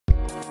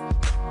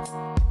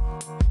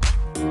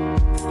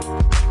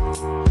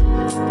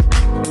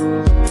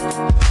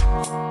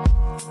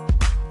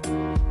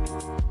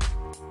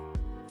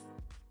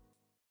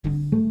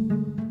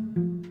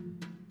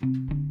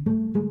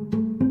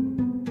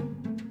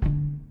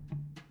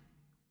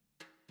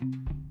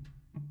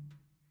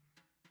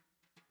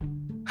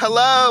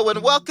Hello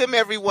and welcome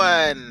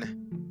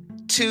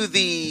everyone to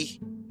the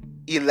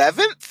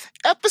 11th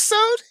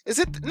episode. Is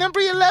it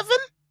number 11?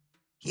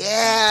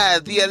 Yeah,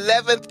 the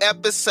 11th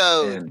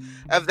episode 10.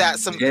 of That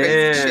Some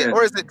Crazy Shit.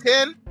 Or is it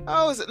 10?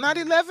 Oh, is it not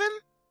 11?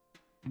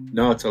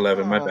 No, it's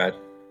 11. My bad.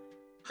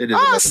 It is 11,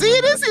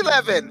 it bad. Is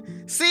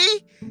 11.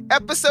 See?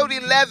 Episode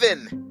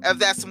 11 of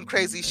That's Some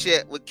Crazy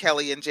Shit with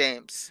Kelly and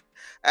James.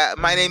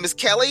 My name is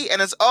Kelly,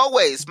 and as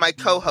always, my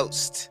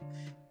co-host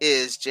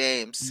is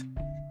James.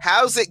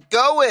 How's it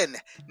going?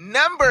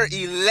 Number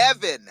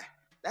 11.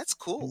 That's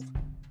cool.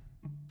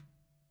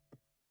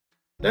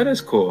 That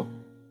is cool.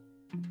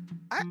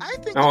 I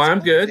think. Oh, I'm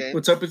cool, good. James.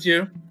 What's up with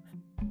you?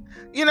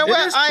 You know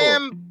what?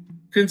 Cool.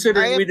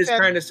 Considering we just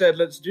kind of said,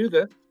 let's do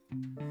this.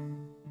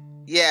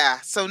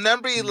 Yeah. So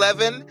number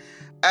 11.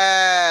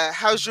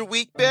 How's your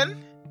week been?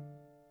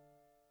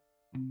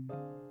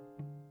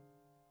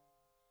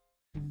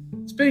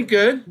 It's been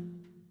good.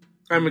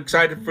 I'm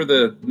excited for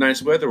the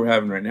nice weather we're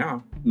having right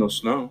now. No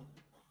snow.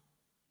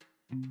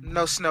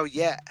 No snow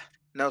yet.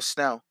 No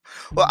snow.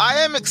 Well, I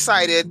am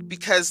excited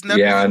because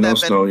number 11, no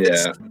snow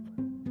yet.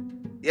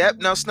 Yep,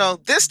 no snow.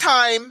 This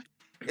time,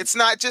 it's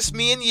not just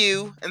me and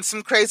you and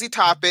some crazy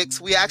topics.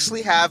 We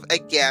actually have a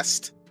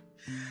guest.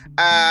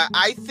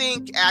 I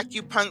think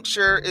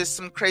acupuncture is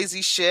some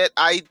crazy shit.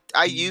 I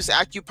use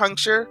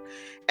acupuncture.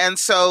 And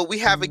so we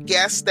have a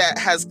guest that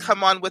has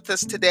come on with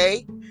us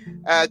today.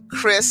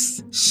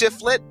 Chris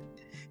Shiflett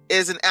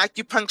is an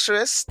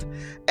acupuncturist,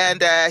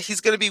 and he's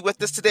going to be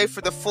with us today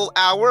for the full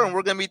hour, and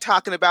we're going to be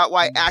talking about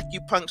why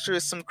acupuncture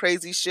is some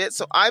crazy shit.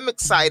 So I'm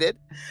excited.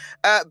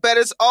 But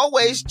as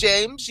always,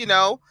 James,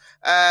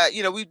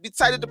 we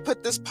decided to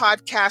put this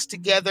podcast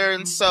together,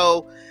 and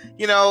so,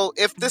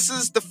 if this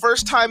is the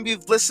first time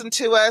you've listened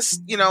to us,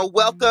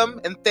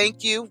 welcome and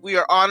thank you. We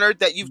are honored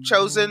that you've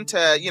chosen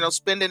to,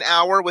 spend an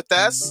hour with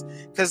us,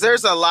 because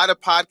there's a lot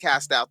of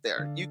podcasts out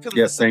there. You can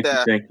listen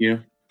to. Thank you.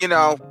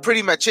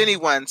 Pretty much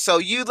anyone. So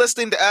you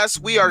listening to us,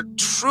 we are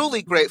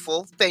truly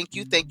grateful. Thank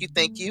you.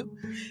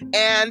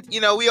 And,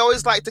 we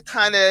always like to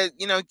kind of,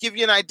 give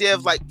you an idea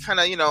of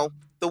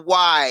the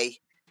why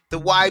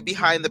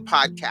behind the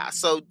podcast.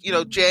 So,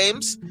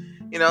 James,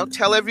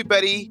 tell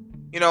everybody,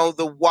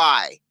 the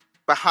why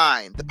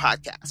behind the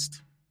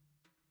podcast.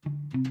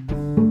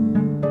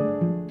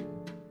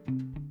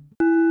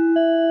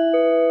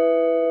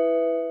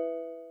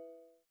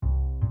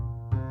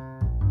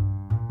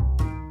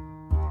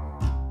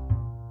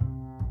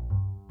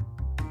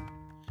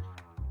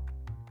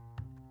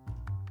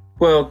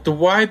 Well, the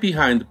why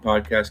behind the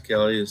podcast,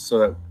 Kelly, is so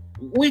that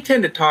we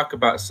tend to talk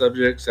about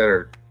subjects that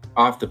are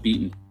off the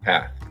beaten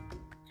path.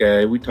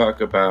 Okay, we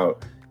talk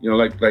about,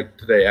 like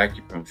today,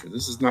 acupuncture.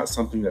 This is not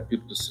something that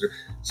people just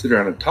sit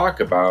around and talk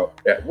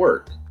about at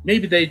work.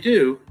 Maybe they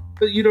do,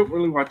 but you don't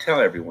really want to tell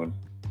everyone.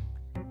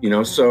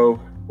 So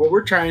what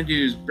we're trying to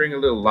do is bring a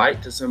little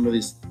light to some of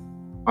these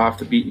off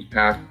the beaten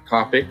path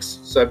topics,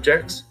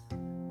 subjects.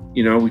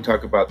 We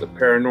talk about the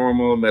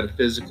paranormal,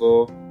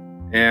 metaphysical,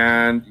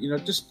 and,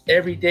 just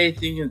everyday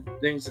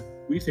things that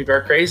we think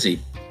are crazy.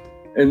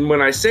 And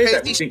when I say crazy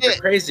that we think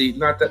they're crazy,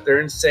 not that they're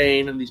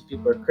insane and these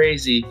people are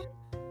crazy.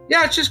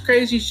 Yeah, it's just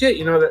crazy shit,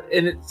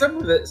 some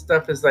of the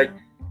stuff is like,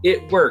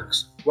 it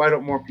works. Why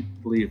don't more people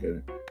believe in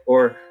it?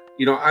 Or,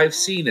 I've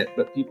seen it,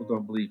 but people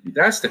don't believe me.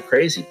 That's the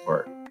crazy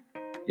part,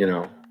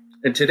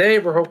 And today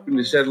we're hoping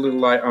to shed a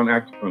little light on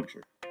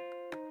acupuncture.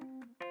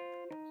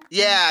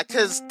 Yeah,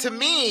 because to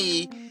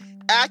me,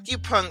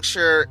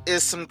 acupuncture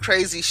is some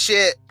crazy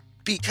shit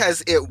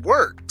because it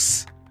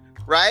works,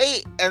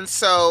 right? And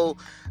so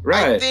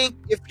I think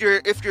if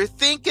you're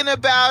thinking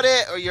about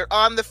it or you're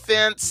on the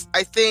fence,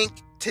 I think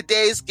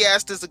today's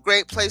guest is a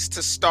great place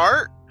to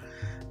start.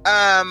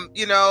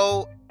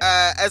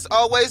 As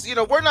always,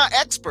 we're not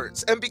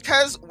experts, and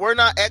because we're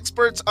not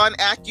experts on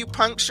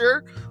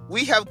acupuncture,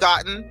 we have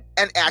gotten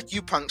an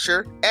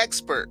acupuncture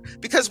expert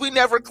because we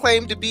never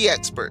claimed to be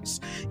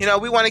experts.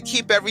 We want to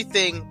keep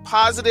everything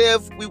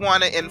positive. We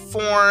want to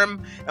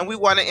inform, and we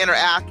want to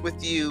interact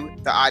with you,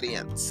 the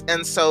audience.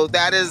 And so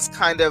that is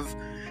kind of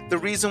the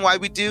reason why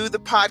we do the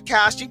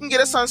podcast. You can get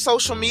us on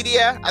social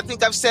media. I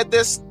think I've said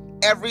this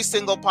every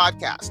single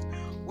podcast.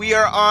 We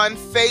are on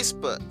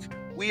Facebook.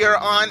 We are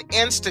on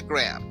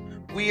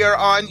Instagram. We are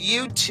on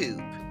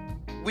YouTube.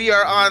 We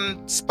are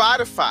on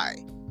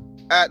Spotify.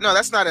 No,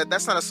 that's not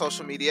a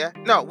social media.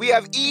 No, we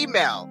have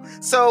email.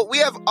 So we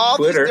have all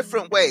Twitter. These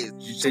different ways.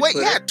 So wait,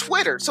 Twitter? Yeah,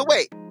 Twitter. So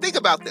wait, think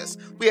about this.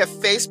 We have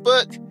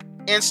Facebook,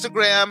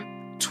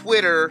 Instagram,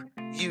 Twitter,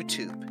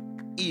 YouTube,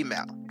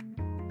 email.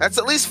 That's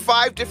at least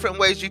 5 different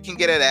ways you can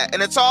get it at.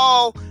 And it's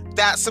all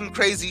That's Some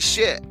Crazy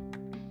Shit.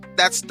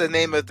 That's the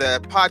name of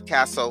the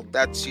podcast. So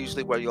that's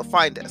usually where you'll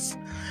find us.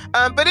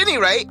 But at any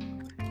rate,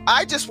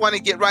 I just want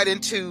to get right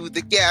into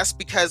the guest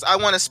because I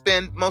want to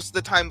spend most of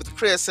the time with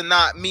Chris and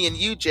not me and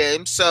you,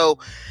 James. So,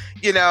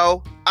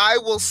 I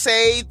will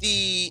say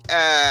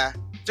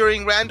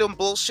during random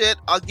bullshit,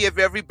 I'll give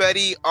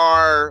everybody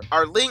our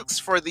links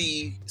for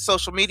the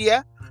social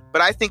media,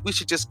 but I think we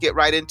should just get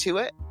right into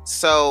it.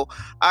 So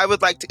I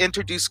would like to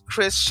introduce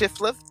Chris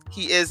Shiflett.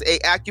 He is a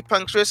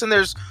acupuncturist, and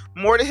there's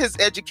more to his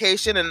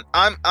education, and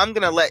I'm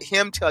going to let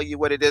him tell you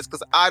what it is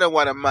because I don't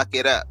want to muck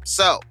it up.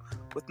 So,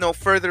 with no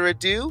further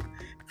ado,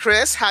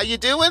 Chris, how you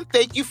doing?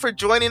 Thank you for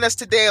joining us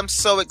today. I'm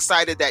so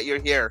excited that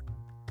you're here.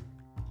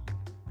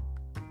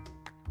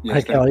 Yes,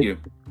 hi, Kelly. You.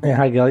 Yeah,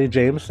 hi, Kelly.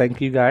 James.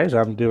 Thank you, guys.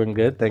 I'm doing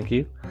good. Thank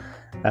you.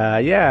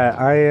 I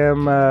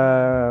am.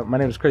 My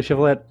name is Chris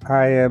Shiflett.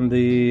 I am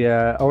the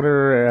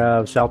owner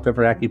of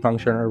Self-Denver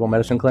Acupuncture and Herbal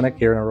Medicine Clinic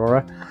here in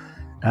Aurora.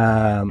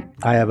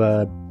 I have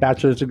a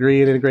bachelor's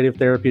degree in Integrative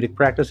Therapeutic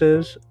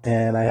Practices,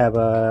 and I have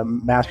a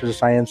Master's of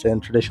Science in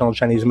Traditional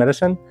Chinese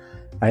Medicine.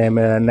 I am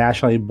a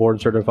nationally board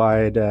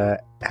certified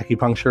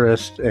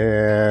acupuncturist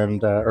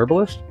and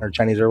herbalist, or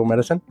Chinese herbal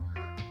medicine.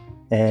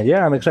 And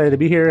yeah, I'm excited to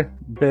be here.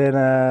 Been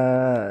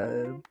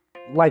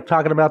like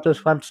talking about this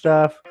fun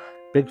stuff.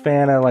 Big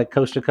fan of like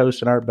Coast to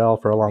Coast and Art Bell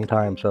for a long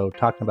time. So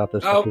talking about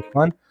this stuff is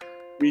fun.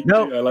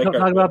 No, don't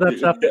talk about that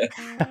stuff.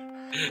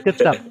 Good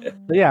stuff.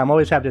 But yeah, I'm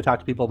always happy to talk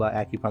to people about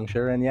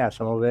acupuncture. And yeah,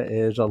 some of it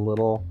is a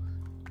little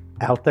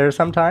out there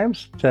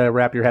sometimes to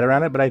wrap your head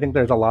around it. But I think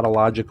there's a lot of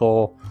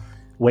logical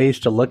ways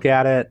to look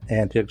at it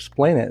and to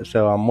explain it.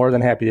 So I'm more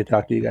than happy to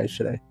talk to you guys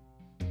today.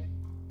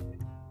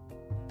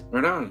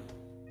 Right on.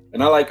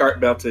 And I like Art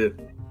Bell too.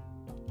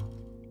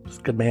 It's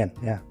a good man.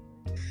 Yeah.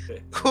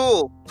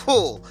 Cool.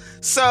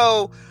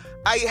 So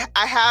I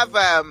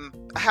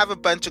have a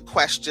bunch of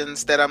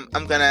questions that I'm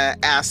gonna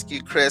ask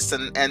you, Chris,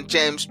 and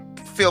James,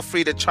 feel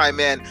free to chime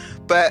in.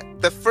 But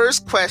the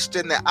first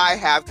question that I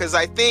have, because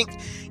I think,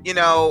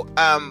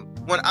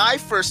 when I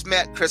first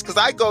met Chris, because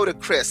I go to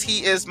Chris,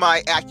 he is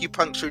my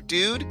acupuncture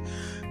dude.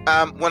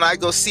 When I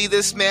go see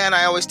this man,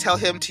 I always tell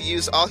him to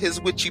use all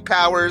his witchy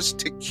powers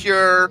to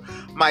cure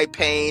my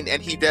pain,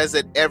 and he does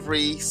it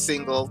every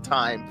single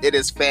time. It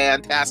is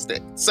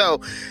fantastic. So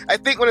I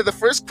think one of the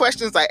first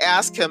questions I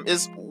ask him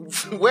is,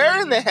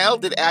 where in the hell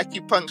did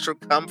acupuncture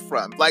come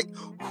from? Like,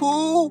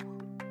 who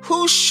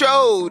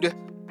showed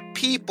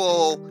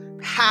people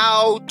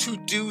how to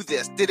do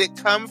this? Did it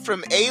come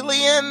from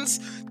aliens?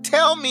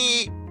 Tell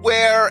me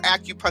where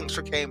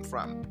acupuncture came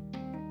from.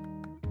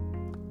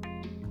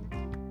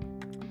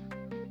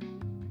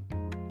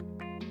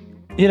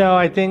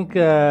 I think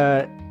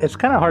it's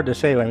kind of hard to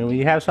say. I mean, when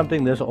you have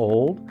something this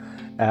old,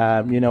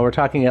 we're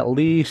talking at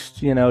least,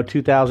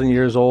 2,000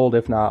 years old,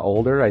 if not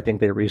older. I think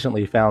they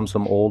recently found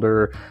some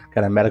older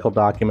kind of medical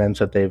documents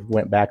that they've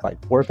went back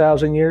like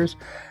 4,000 years.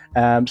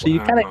 So you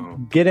kind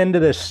of get into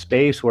this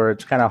space where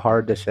it's kind of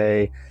hard to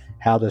say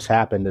how this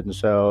happened. And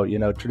so,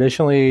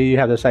 traditionally you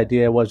have this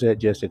idea, was it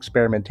just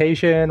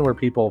experimentation where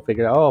people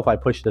figured, if I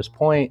push this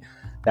point,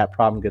 that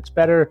problem gets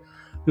better?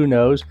 Who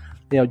knows?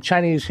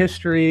 Chinese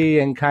history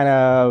and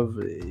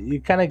you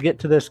kind of get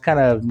to this kind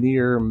of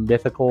near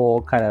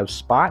mythical kind of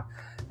spot.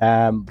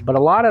 But a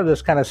lot of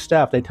this kind of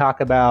stuff, they talk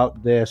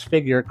about this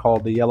figure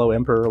called the Yellow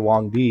Emperor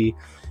Wang Di,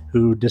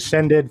 who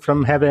descended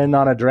from heaven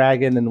on a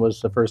dragon and was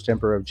the first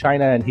emperor of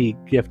China. And he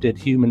gifted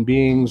human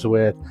beings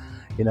with,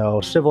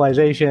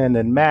 civilization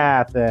and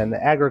math and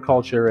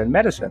agriculture and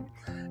medicine.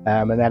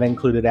 And that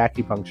included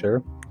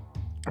acupuncture.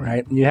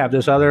 Right. And you have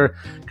this other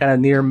kind of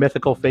near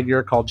mythical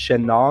figure called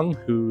Shen Nong,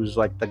 who's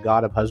like the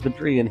god of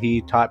husbandry. And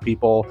he taught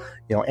people,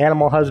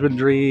 animal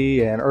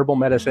husbandry and herbal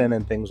medicine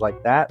and things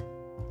like that.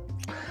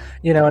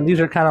 And these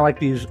are kind of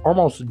like these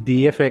almost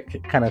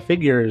deific kind of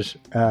figures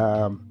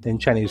in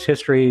Chinese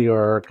history,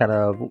 or kind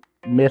of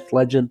myth,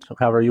 legend,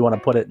 however you want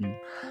to put it, in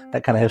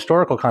that kind of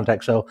historical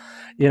context. So,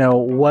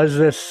 was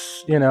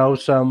this,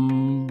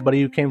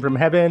 somebody who came from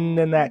heaven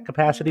in that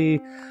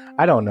capacity?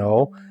 I don't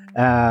know.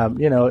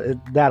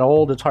 That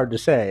old, it's hard to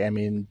say. I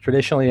mean,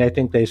 traditionally, I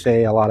think they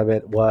say a lot of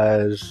it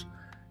was,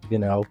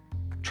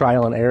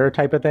 trial and error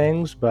type of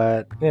things,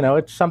 but,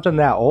 it's something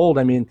that old.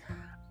 I mean,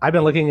 I've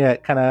been looking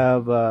at kind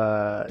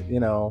of,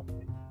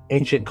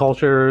 ancient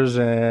cultures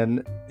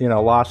and,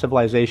 lost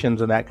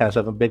civilizations and that kind of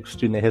stuff. I'm a big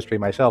student of history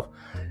myself.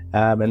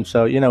 And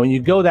so, when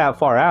you go that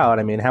far out,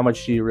 I mean, how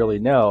much do you really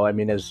know? I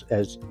mean, as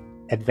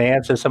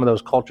advanced as some of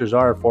those cultures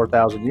are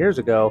 4,000 years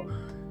ago,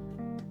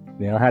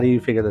 how do you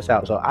figure this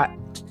out? So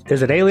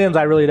is it aliens?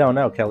 I really don't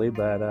know, Kelly,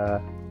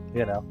 but,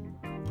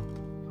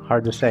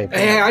 hard to say.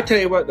 Hey, I tell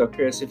you what though,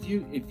 Chris, if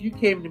you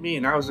came to me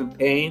and I was in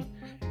pain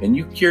and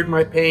you cured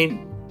my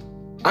pain,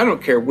 I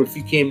don't care if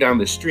you came down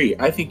the street.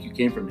 I think you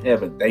came from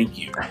heaven. Thank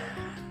you.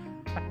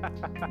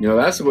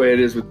 That's the way it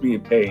is with me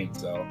in pain.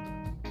 So.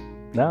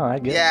 No, I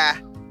get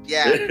it.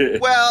 Yeah.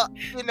 Well,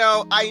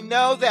 I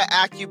know that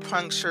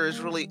acupuncture is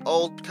really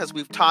old because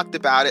we've talked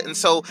about it. And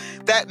so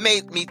that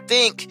made me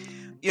think,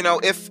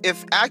 if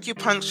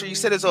acupuncture, you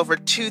said, is over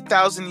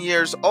 2,000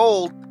 years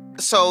old,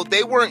 so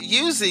they weren't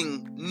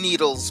using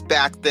needles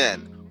back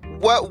then.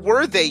 What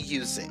were they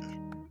using?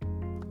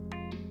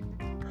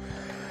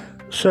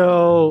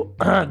 So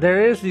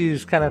there is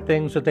these kind of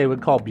things that they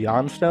would call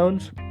beyond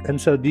stones.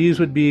 And so these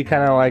would be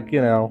kind of like,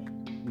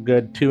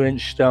 good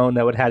 2-inch stone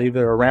that would have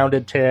either a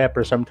rounded tip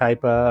or some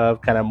type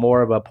of kind of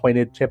more of a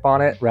pointed tip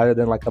on it rather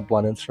than like a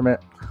blunt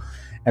instrument.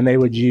 and they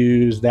would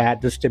use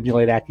that to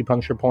stimulate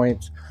acupuncture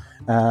points.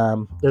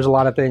 There's a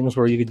lot of things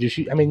where you could just,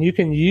 you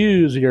can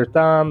use your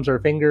thumbs or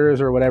fingers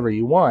or whatever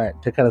you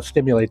want to kind of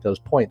stimulate those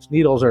points.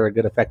 Needles are a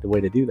good, effective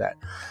way to do that.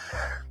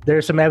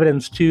 There's some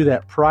evidence too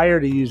that prior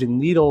to using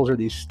needles or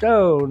these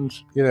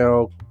stones,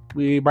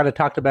 we might have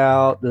talked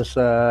about this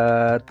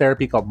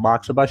therapy called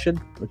moxibustion,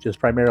 which is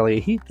primarily a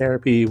heat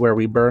therapy where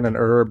we burn an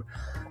herb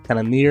kind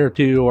of near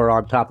to or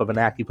on top of an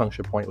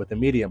acupuncture point with a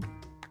medium.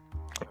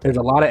 There's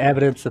a lot of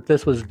evidence that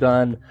this was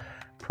done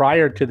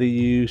prior to the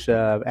use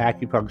of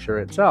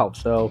acupuncture itself.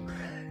 So,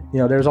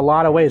 there's a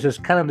lot of ways. This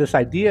kind of this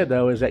idea,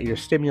 though, is that you're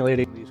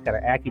stimulating these kind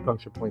of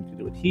acupuncture points to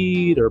do with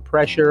heat or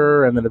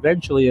pressure. And then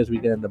eventually, as we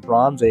get into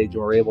Bronze Age,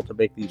 we're able to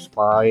make these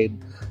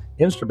fine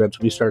instruments,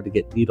 we started to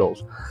get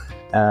needles.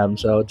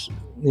 So it's,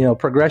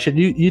 progression.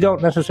 You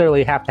don't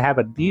necessarily have to have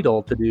a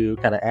needle to do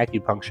kind of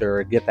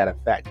acupuncture and get that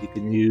effect. You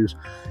can use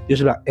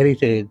just about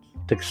anything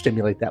to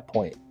stimulate that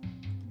point.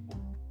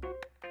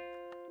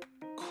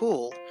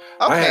 Cool.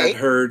 Okay. I had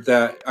heard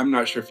that, I'm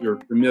not sure if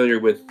you're familiar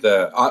with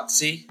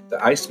Otzi,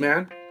 the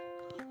Iceman.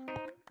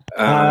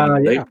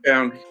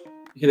 Yeah.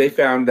 They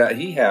found that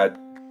he had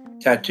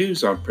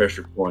tattoos on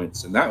pressure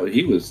points, and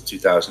he was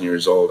 2,000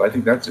 years old. I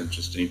think that's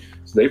interesting.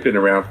 So they've been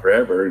around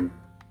forever, and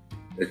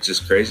it's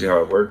just crazy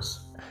how it works.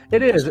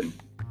 It is.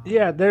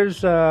 Yeah,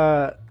 there's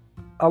a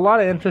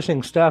lot of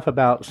interesting stuff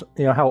about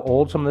how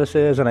old some of this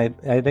is, and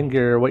I think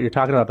what you're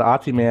talking about, the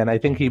Otzi man.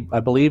 I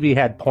believe he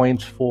had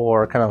points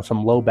for kind of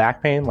some low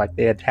back pain, like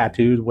they had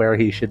tattooed where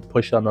he should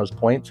push on those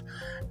points.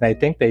 And I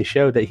think they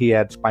showed that he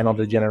had spinal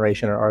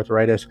degeneration or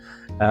arthritis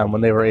when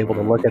they were able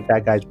to look at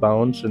that guy's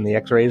bones and the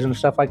X-rays and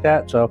stuff like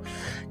that. So,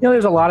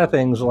 there's a lot of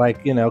things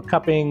like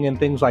cupping and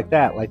things like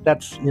that. Like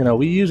that's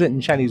we use it in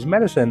Chinese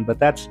medicine, but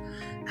that's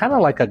kind of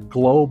like a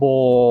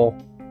global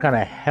kind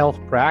of health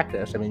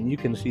practice. You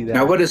can see that.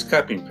 Now, what is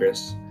cupping,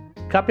 Chris?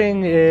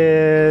 Cupping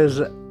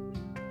is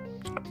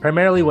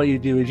primarily what you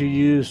do is you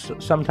use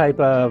some type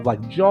of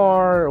like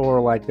jar, or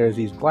like there's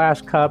these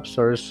glass cups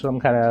or some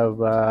kind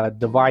of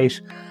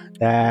device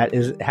that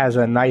has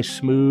a nice,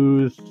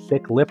 smooth,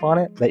 thick lip on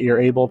it that you're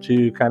able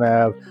to kind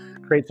of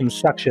create some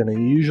suction.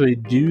 And you usually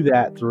do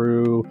that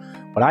through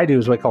what I do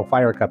is what I call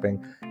fire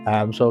cupping.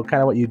 So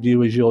kind of what you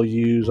do is you'll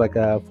use like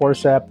a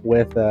forceps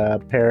with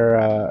a pair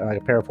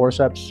of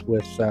forceps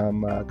with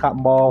some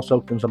cotton ball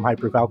soaked in some high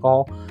proof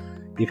alcohol.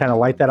 You kind of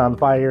light that on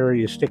fire,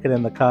 you stick it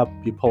in the cup,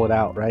 you pull it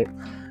out, right?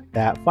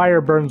 That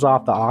fire burns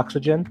off the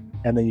oxygen,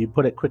 and then you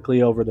put it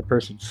quickly over the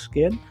person's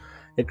skin.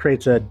 It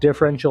creates a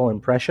differential in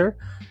pressure,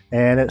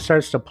 and it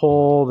starts to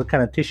pull the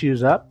kind of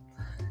tissues up.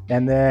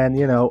 And then,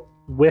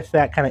 with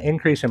that kind of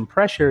increase in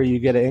pressure, you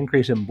get an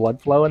increase in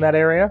blood flow in that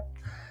area.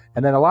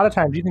 And then a lot of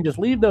times you can just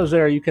leave those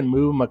there. You can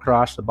move them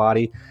across the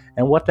body.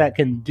 And what that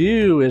can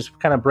do is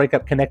kind of break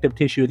up connective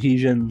tissue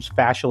adhesions,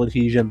 fascial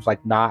adhesions,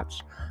 like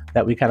knots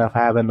that we kind of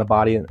have in the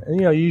body. And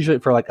usually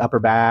for like upper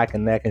back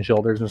and neck and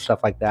shoulders and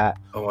stuff like that.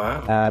 Oh,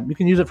 wow. You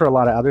can use it for a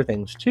lot of other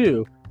things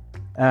too.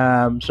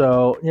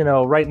 So,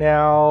 right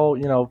now,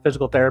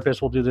 physical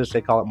therapists will do this.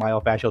 They call it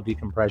myofascial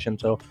decompression.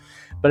 So,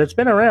 but it's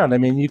been around.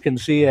 You can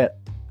see it.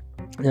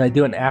 They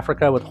do it in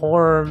Africa with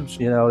horns.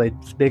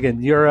 It's big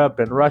in Europe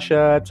and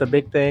Russia. It's a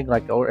big thing.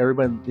 Like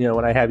everyone,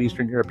 when I have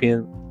Eastern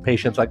European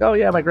patients, like, oh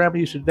yeah, my grandma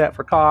used to do that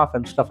for cough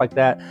and stuff like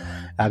that.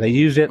 They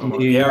use it in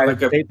the United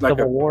States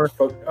Civil War.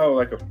 For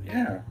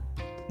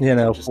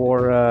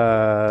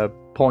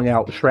pulling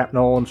out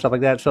shrapnel and stuff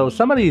like that. So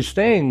some of these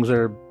things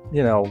are,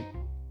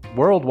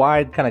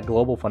 worldwide kind of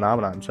global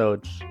phenomenon. So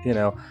it's,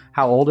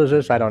 how old is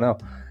this? I don't know.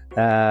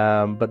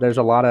 But there's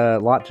a lot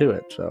to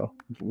it. So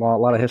a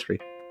lot of history.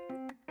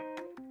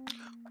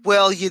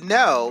 Well,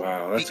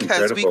 wow,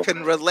 because incredible.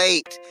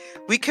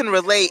 we can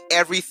relate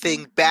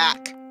everything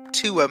back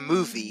to a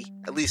movie.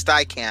 At least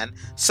I can.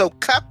 So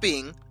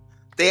cupping,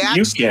 they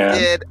actually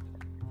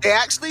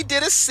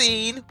did a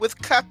scene with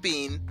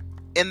cupping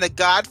in The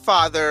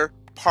Godfather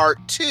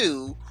Part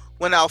 2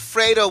 when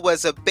Alfredo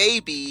was a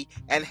baby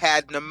and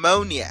had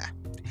pneumonia.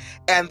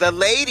 And the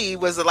lady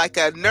was like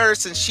a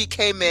nurse, and she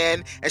came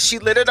in and she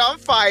lit it on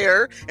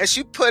fire and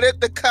she put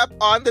the cup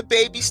on the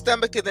baby's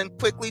stomach and then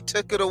quickly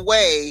took it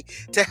away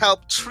to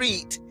help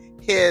treat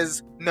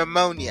his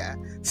pneumonia.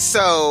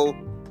 So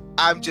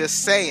I'm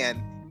just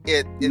saying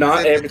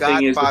not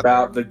everything is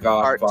about The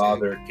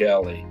Godfather,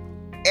 Kelly.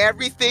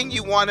 Everything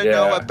you want to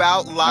know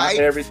about life,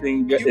 not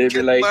everything relates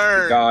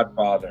to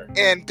Godfather.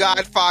 And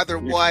Godfather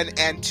 1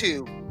 and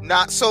 2.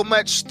 Not so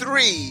much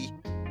 3,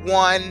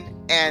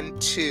 1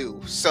 and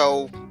 2.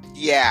 So,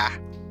 yeah.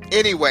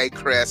 Anyway,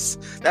 Chris,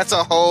 that's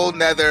a whole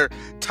nother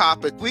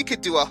topic. We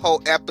could do a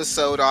whole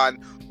episode on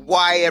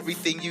why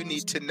everything you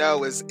need to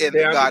know is in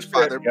The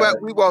Godfather, but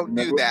we won't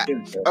do that.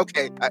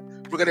 Okay,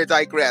 we're going to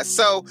digress.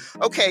 So,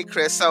 okay,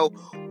 Chris, so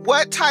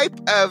what type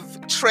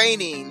of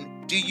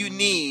training do you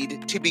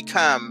need to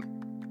become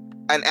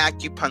an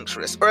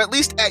acupuncturist, or at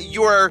least at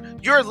your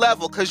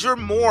level, because you're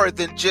more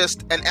than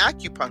just an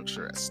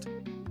acupuncturist?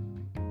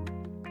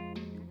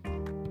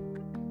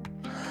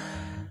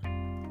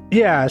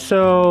 Yeah,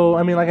 so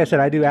like I said,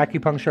 I do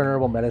acupuncture and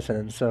herbal medicine,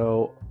 and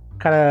so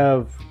kind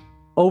of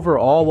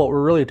overall, what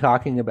we're really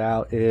talking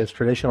about is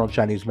traditional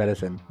Chinese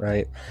medicine,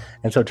 right?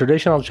 And so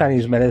traditional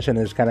Chinese medicine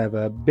is kind of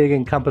a big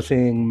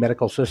encompassing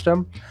medical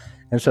system.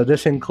 And so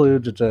this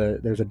includes,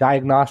 there's a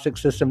diagnostic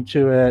system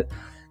to it.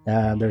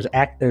 There's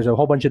a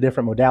whole bunch of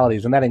different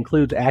modalities, and that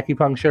includes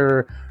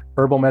acupuncture,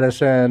 herbal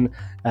medicine,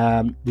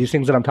 these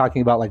things that I'm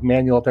talking about, like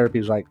manual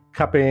therapies like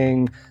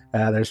cupping.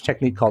 There's a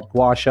technique called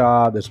gua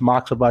sha, this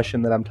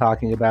moxibustion that I'm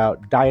talking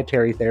about,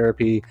 dietary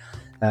therapy.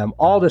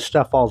 All this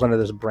stuff falls under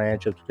this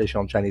branch of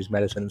traditional Chinese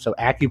medicine. So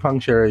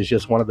acupuncture is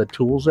just one of the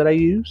tools that I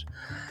use.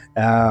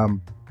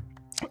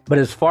 But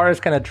as far as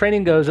kind of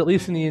training goes, at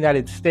least in the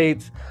United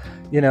States,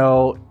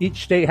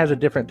 each state has a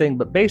different thing.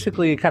 But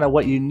basically kind of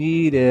what you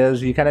need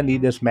is you kind of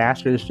need this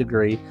master's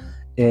degree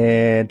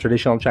in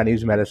traditional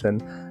Chinese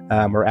medicine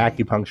or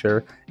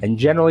acupuncture. And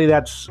generally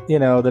that's,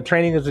 the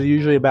training is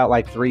usually about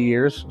like 3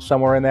 years,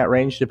 somewhere in that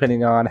range,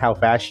 depending on how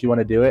fast you want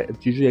to do it.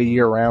 It's usually a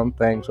year-round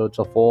thing, so it's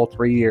a full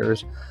 3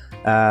 years.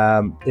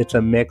 It's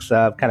a mix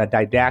of kind of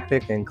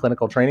didactic and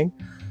clinical training.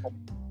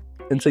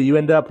 And so you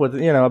end up with,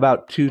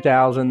 about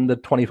 2,000 to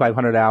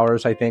 2,500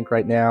 hours, I think,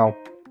 right now.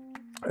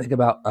 I think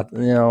about,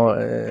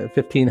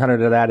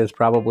 1,500 of that is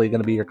probably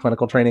going to be your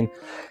clinical training.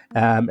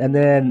 And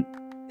then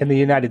in the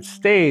United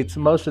States,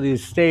 most of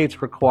these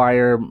states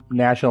require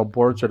national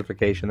board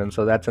certification. And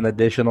so that's an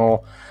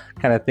additional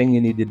kind of thing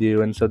you need to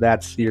do. And so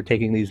you're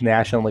taking these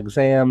national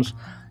exams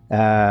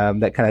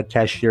that kind of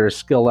test your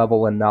skill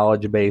level and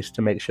knowledge base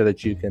to make sure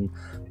that you can,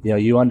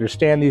 you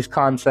understand these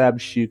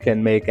concepts, you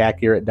can make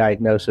accurate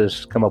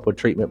diagnosis, come up with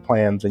treatment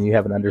plans, and you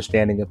have an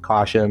understanding of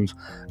cautions,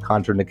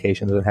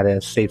 contraindications, and how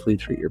to safely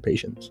treat your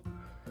patients.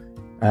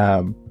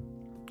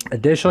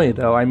 Additionally,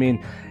 though,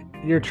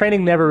 your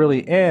training never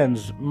really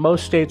ends.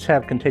 Most states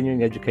have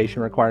continuing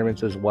education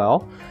requirements as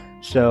well.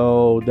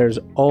 So there's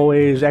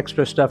always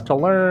extra stuff to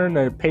learn.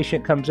 A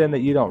patient comes in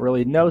that you don't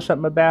really know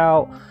something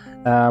about,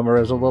 or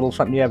is a little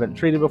something you haven't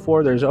treated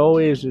before. There's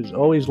always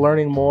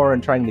learning more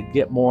and trying to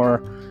get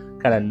more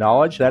kind of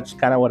knowledge. That's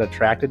kind of what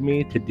attracted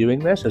me to doing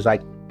this, is I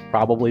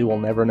probably will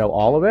never know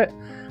all of it.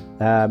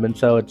 And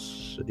so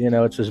it's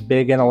this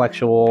big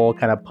intellectual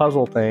kind of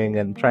puzzle thing,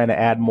 and trying to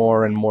add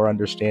more and more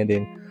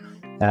understanding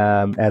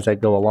as I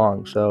go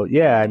along. So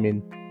yeah,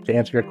 to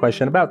answer your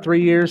question, about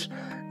 3 years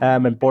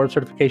and board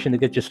certification to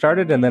get you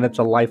started, and then it's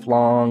a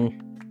lifelong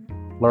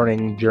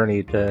learning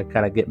journey to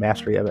kind of get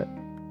mastery of it.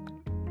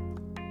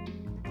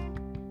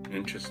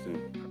 Interesting.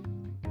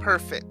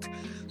 Perfect.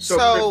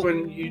 So Chris,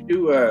 when you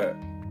do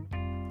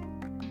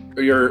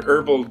your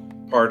herbal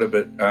part of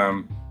it,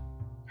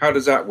 how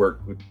does that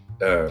work?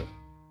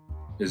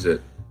 Is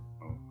it?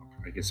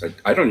 I guess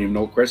I don't even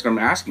know what question I'm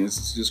asking. This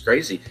is just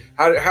crazy.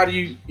 How do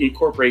you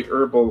incorporate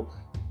the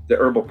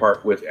herbal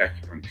part with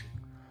acupuncture?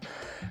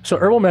 So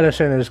herbal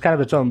medicine is kind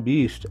of its own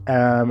beast.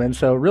 And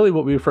so really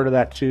what we refer to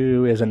that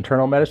to is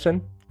internal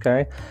medicine.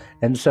 Okay.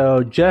 And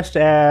so just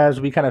as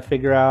we kind of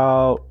figure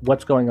out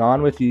what's going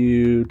on with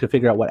you to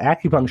figure out what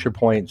acupuncture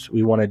points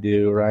we want to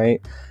do, right?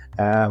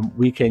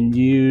 We can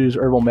use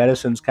herbal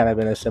medicines kind of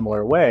in a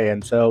similar way.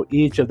 And so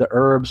each of the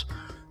herbs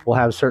will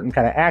have certain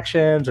kind of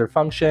actions or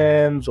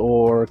functions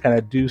or kind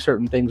of do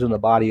certain things in the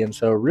body. And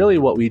so really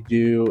what we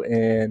do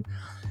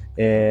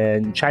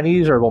in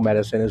Chinese herbal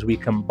medicine is we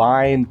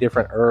combine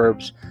different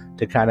herbs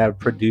to kind of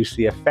produce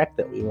the effect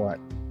that we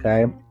want.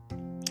 Okay.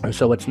 And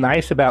so what's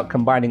nice about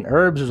combining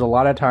herbs is a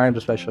lot of times,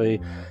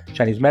 especially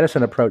Chinese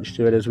medicine approach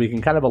to it, is we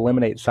can kind of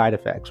eliminate side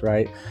effects,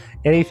 right?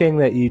 Anything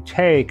that you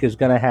take is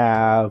going to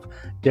have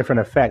different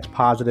effects,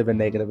 positive and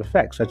negative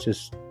effects. That's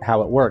just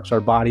how it works.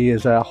 Our body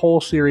is a whole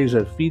series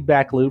of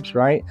feedback loops,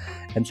 right?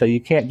 And so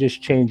you can't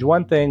just change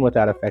one thing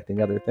without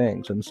affecting other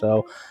things. And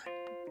so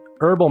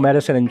herbal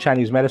medicine and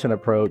Chinese medicine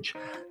approach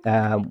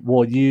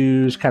will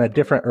use kind of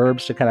different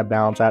herbs to kind of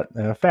balance out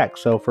an effect.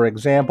 So for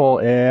example,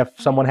 if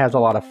someone has a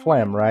lot of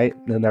phlegm, right,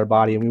 in their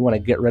body, and we want to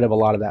get rid of a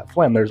lot of that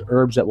phlegm, there's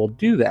herbs that will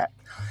do that.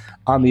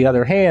 On the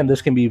other hand,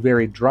 this can be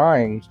very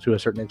drying to a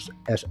certain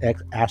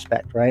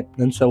aspect, right?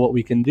 And so what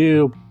we can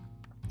do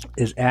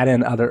is add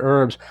in other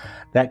herbs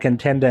that can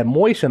tend to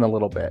moisten a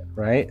little bit,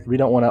 right? We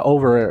don't want to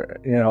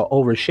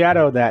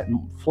overshadow that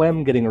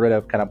phlegm getting rid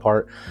of kind of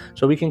part.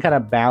 So we can kind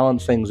of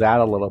balance things out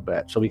a little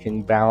bit. So we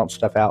can balance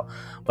stuff out.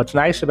 What's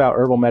nice about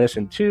herbal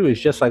medicine too is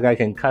just like I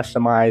can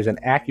customize an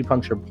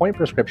acupuncture point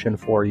prescription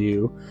for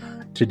you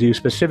to do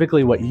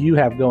specifically what you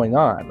have going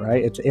on,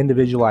 right? It's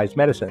individualized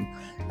medicine.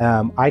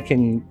 I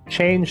can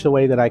change the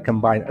way that I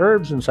combine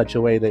herbs in such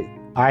a way that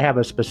I have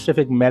a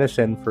specific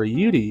medicine for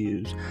you to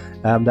use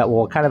that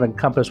will kind of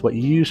encompass what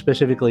you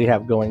specifically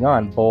have going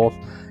on, both,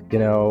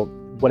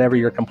 whatever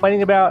you're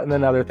complaining about, and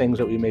then other things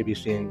that we may be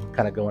seeing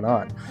kind of going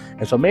on.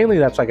 And so mainly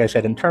that's, like I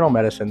said, internal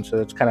medicine. So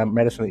it's kind of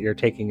medicine that you're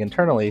taking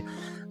internally.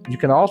 You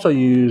can also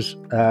use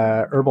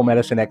herbal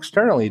medicine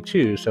externally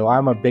too. So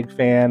I'm a big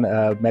fan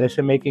of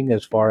medicine making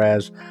as far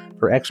as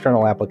for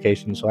external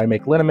applications. So I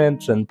make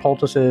liniments and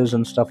poultices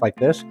and stuff like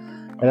this.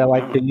 that I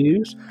like to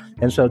use.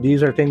 And so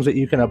these are things that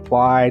you can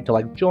apply to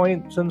like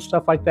joints and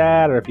stuff like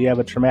that. Or if you have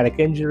a traumatic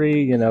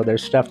injury,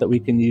 there's stuff that we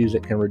can use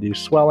that can reduce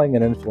swelling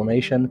and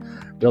inflammation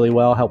really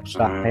well, help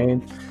stop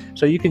pain.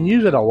 So you can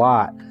use it a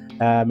lot.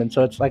 And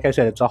so it's, like I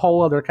said, it's a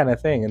whole other kind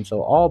of thing. And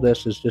so all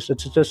this is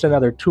just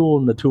another tool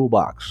in the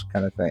toolbox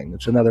kind of thing.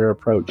 It's another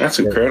approach. That's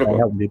incredible.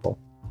 Helping people.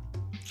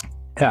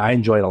 Yeah, I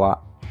enjoy it a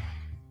lot.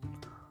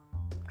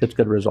 Gets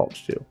good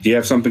results too. Do you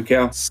have something,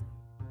 Cal?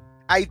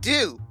 I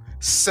do.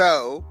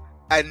 So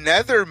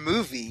another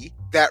movie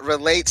that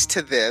relates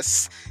to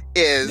this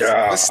is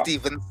with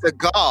Steven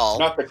Seagal.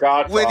 Not The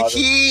Godfather.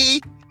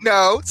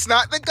 No, it's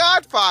not The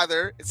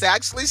Godfather. It's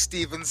actually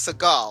Steven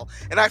Seagal.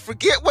 And I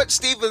forget what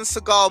Steven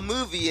Seagal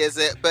movie is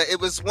it, but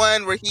it was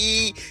one where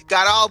he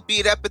got all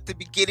beat up at the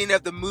beginning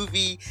of the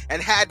movie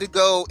and had to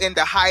go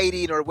into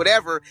hiding or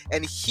whatever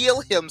and heal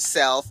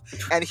himself.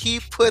 And he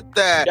put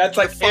That's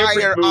like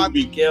fire every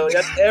movie, on... Kelly.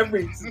 That's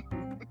every...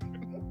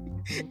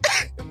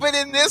 But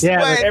in this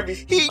one,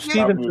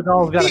 Steven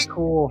Seagal's got a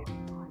cool...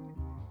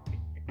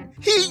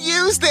 He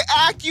used the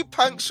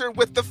acupuncture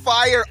with the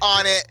fire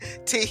on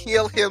it to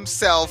heal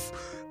himself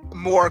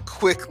more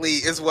quickly,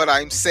 is what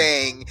I'm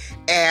saying.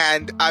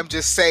 And I'm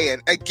just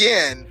saying,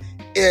 again,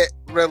 it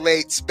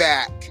relates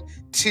back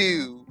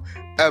to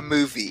a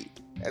movie.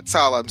 That's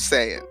all I'm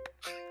saying.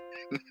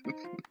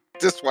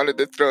 Just wanted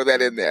to throw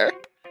that in there.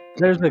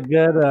 There's a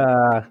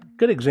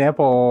good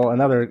example,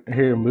 another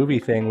movie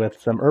thing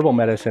with some herbal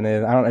medicine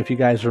is, I don't know if you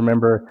guys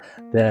remember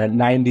the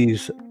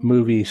 90s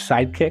movie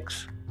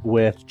Sidekicks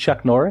with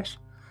Chuck Norris.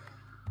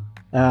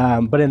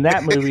 But in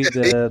that movie,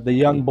 the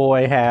young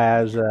boy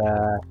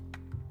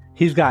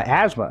he's got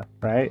asthma,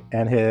 right?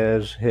 And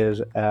his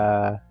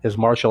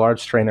martial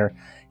arts trainer,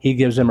 he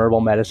gives him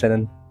herbal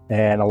medicine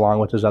and along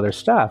with his other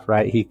stuff,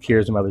 right? He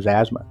cures him of his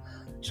asthma.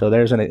 So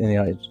there's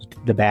it's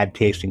the bad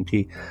tasting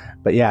tea.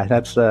 But yeah,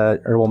 that's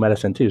herbal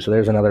medicine too. So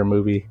there's another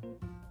movie,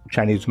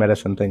 Chinese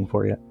medicine thing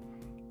for you.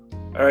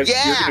 All right,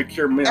 you're going to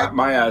cure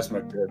my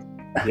asthma, Chris.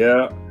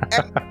 Yeah.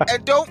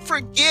 And don't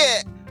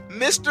forget,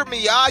 Mr.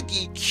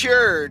 Miyagi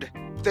cured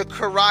the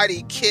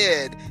Karate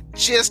Kid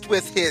just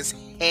with his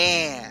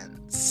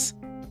hands.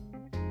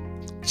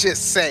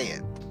 Just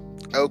saying.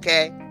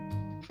 Okay?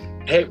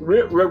 Hey,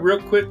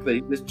 real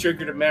quickly, this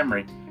triggered a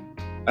memory.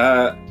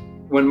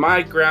 When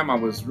my grandma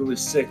was really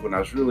sick when I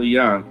was really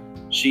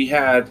young, she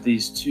had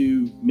these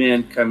two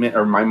men come in,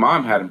 or my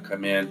mom had them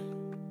come in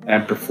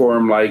and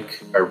perform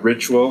like a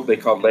ritual they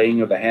called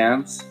laying of the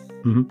hands.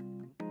 Mm-hmm.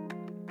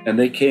 And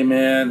they came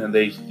in and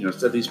they,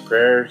 said these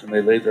prayers and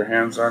they laid their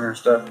hands on her and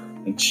stuff.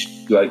 And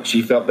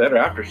she felt better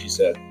after, she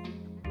said.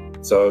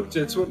 So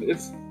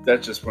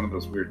that's just one of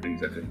those weird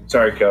things, I think.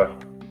 Sorry, Kel.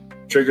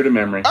 Triggered a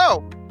memory.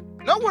 Oh,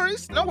 no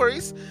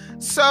worries.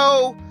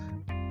 So,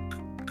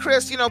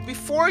 Chris,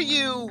 before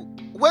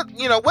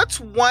what's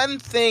one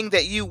thing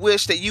that you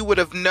wish that you would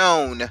have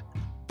known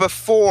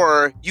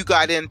before you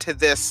got into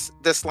this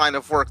line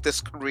of work,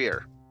 this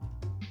career?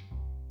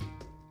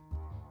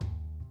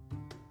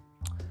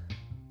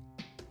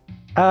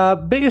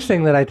 Biggest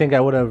thing that I think I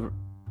would have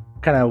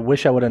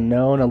wish I would have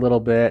known a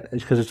little bit,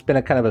 because it's been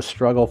a kind of a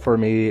struggle for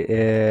me,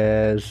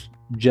 is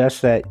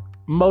just that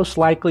most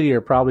likely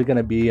you're probably going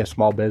to be a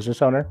small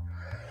business owner.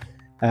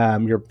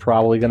 You're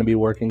probably going to be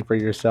working for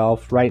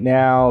yourself. Right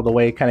now, the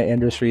way kind of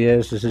industry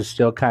is, this is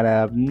still kind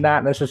of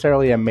not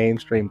necessarily a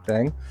mainstream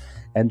thing.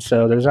 And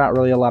so there's not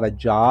really a lot of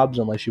jobs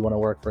unless you want to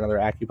work for another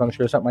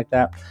acupuncture or something like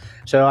that.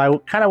 So I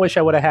kind of wish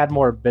I would have had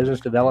more business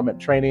development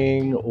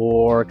training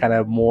or kind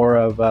of more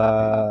of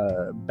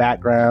a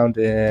background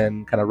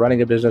in kind of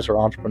running a business or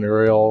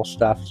entrepreneurial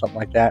stuff, something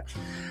like that.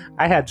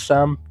 I had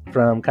some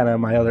from kind of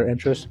my other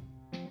interests,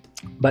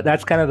 but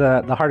that's kind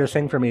of the hardest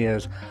thing for me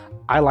is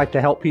I like to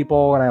help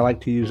people and I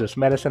like to use this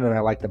medicine and I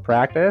like to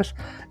practice.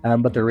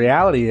 But the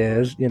reality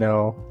is,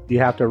 you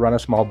have to run a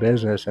small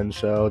business. And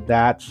so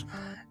that's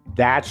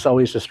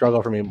always the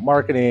struggle for me.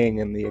 Marketing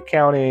and the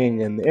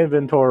accounting and the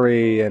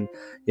inventory and,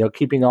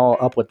 keeping all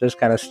up with this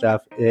kind of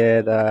stuff,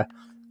 it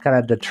kind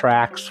of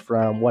detracts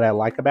from what I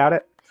like about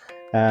it.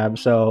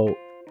 So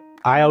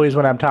I always,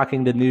 when I'm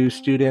talking to new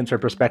students or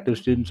prospective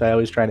students, I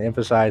always try to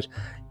emphasize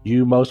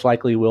you most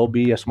likely will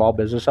be a small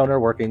business owner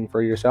working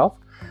for yourself.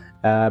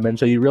 And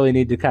so you really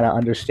need to kind of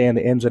understand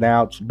the ins and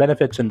outs,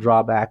 benefits and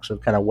drawbacks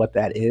of kind of what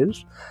that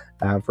is.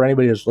 For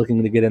anybody that's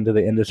looking to get into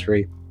the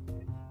industry,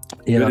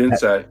 good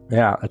insight.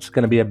 It's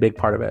going to be a big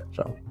part of it.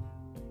 So,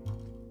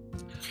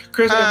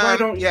 Chris, why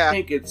don't you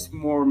think it's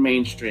more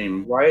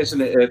mainstream? Why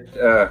isn't it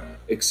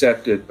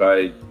accepted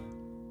by,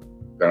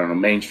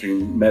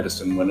 mainstream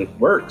medicine when it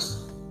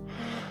works?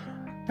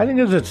 I think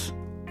it's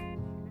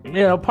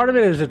part of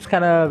it is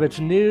it's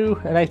new,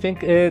 and I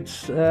think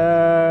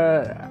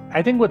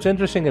I think what's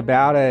interesting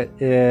about it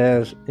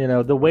is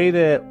the way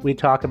that we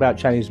talk about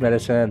Chinese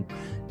medicine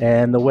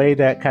and the way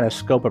that kind of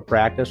scope of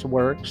practice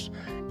works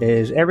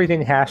is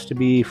everything has to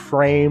be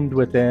framed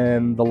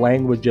within the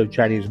language of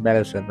Chinese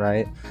medicine,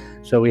 right?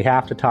 So we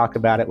have to talk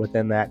about it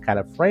within that kind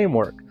of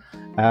framework.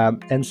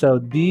 And so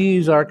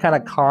these are kind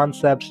of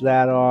concepts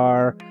that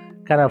are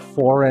kind of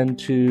foreign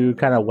to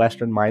kind of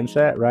Western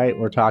mindset, right?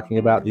 We're talking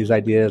about these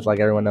ideas like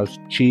everyone knows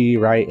chi,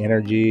 right?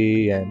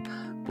 Energy and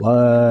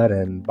blood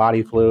and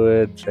body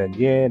fluids and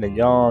yin and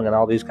yang and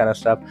all these kind of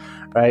stuff,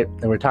 right?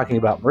 And we're talking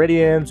about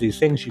meridians, these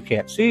things you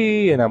can't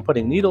see, and I'm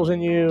putting needles in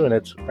you, and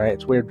it's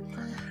weird.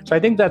 So I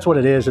think that's what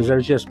it is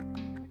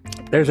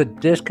there's a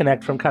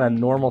disconnect from kind of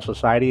normal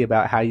society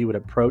about how you would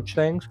approach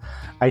things.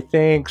 I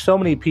think so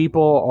many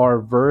people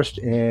are versed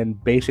in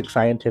basic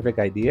scientific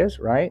ideas,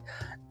 right?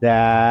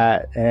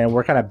 And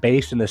we're kind of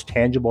based in this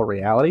tangible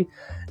reality.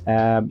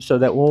 So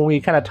that when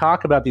we kind of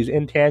talk about these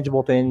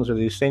intangible things or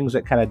these things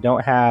that kind of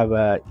don't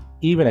have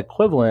even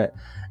equivalent,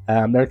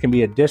 there can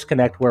be a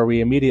disconnect where we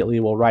immediately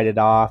will write it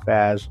off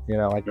as,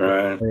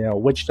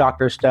 witch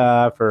doctor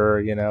stuff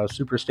or,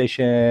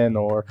 superstition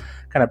or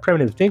kind of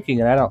primitive thinking.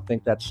 And I don't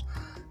think that's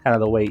kind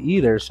of the way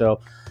either. So,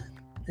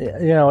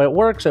 it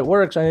works. And,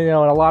 and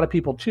a lot of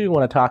people too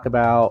want to talk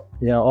about,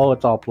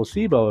 it's all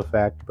placebo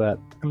effect, but,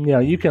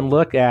 you can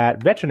look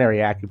at veterinary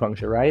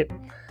acupuncture, right?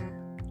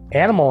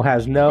 Animal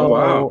has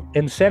no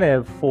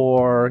incentive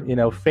for,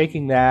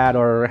 faking that,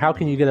 or how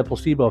can you get a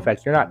placebo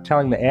effect? You're not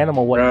telling the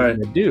animal what you're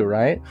going to do,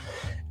 right?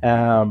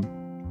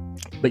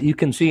 But you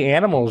can see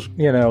animals,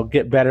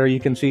 get better. You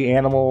can see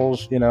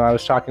animals, I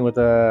was talking with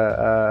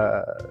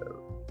a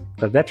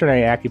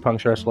veterinary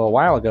acupuncturist a little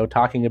while ago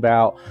talking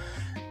about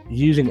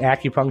using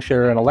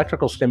acupuncture and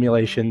electrical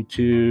stimulation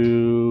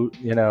to,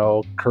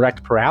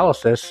 correct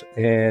paralysis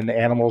in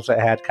animals that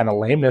had kind of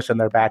lameness in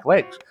their back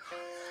legs.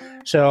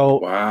 So,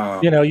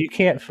 you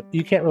can't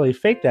really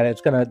fake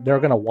that. They're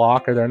gonna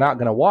walk or they're not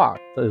gonna walk,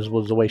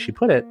 was the way she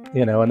put it,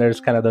 and there's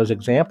kind of those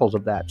examples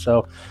of that.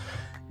 So,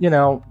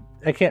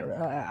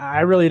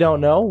 I really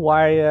don't know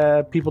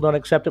why people don't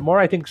accept it more.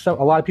 I think a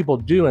lot of people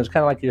do, and it's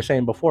kind of like you're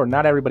saying before,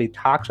 not everybody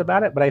talks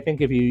about it, but I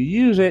think if you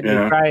use it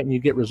and you try it and you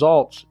get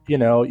results, you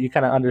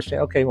kind of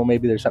understand, okay, well,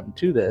 maybe there's something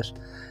to this.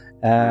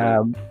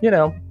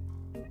 It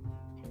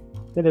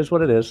is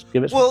what it is.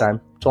 Give it some time.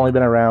 It's only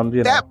been around,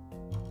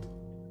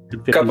 a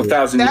couple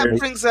thousand years. That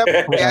brings up,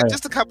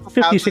 just a couple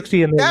 50,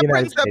 60 in the that United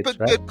brings States, up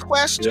a good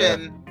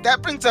question. Yeah.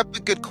 That brings up a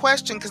good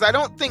question because I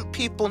don't think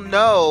people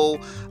know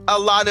a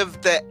lot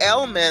of the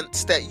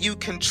ailments that you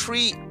can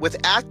treat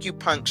with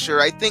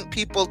acupuncture. I think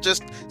people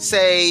just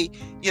say,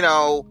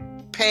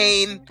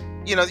 pain,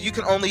 you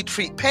can only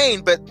treat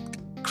pain. But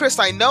Chris,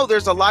 I know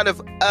there's a lot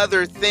of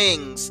other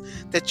things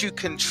that you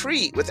can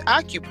treat with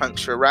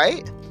acupuncture,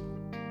 right?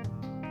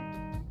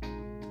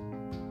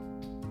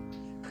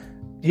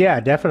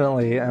 Yeah,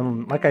 definitely.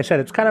 Like I said,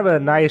 it's kind of a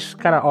nice,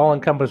 kind of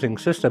all-encompassing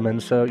system.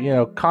 And so,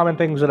 common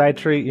things that I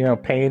treat,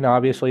 pain,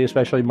 obviously,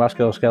 especially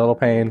musculoskeletal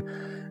pain,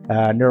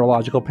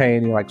 neurological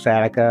pain, like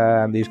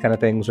sciatica and these kind of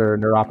things, or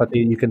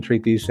neuropathy, you can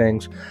treat these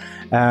things.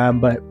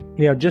 But,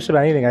 just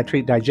about anything. I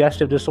treat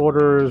digestive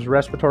disorders,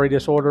 respiratory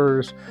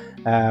disorders.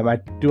 I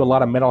do a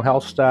lot of mental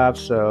health stuff.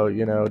 So,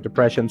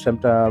 depression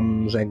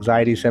symptoms,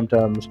 anxiety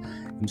symptoms,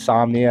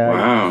 insomnia.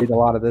 I treat a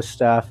lot of this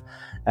stuff.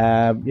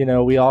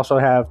 We also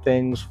have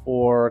things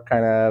for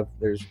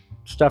there's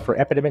stuff for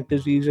epidemic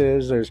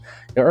diseases. There's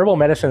herbal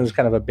medicine is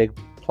kind of a big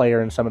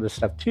player in some of this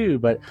stuff too,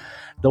 but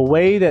the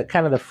way that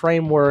kind of the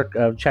framework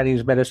of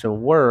Chinese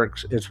medicine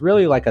works, it's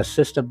really like a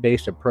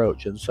system-based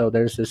approach. And so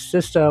there's this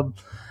system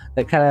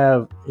that kind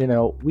of,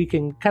 we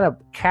can kind of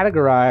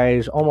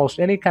categorize almost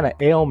any kind of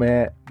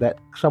ailment that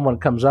someone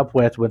comes up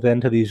with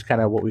into these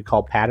kind of what we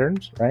call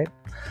patterns, right?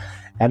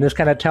 And this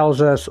kind of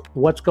tells us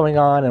what's going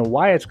on and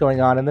why it's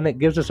going on, and then it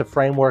gives us a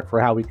framework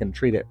for how we can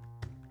treat it.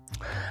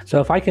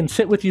 So if I can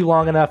sit with you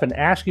long enough and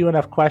ask you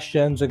enough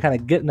questions and kind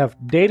of get enough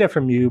data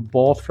from you,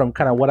 both from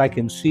kind of what I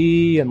can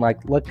see and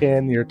like look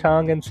in your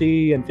tongue and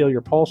see and feel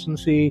your pulse and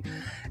see,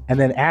 and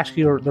then ask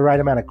you the right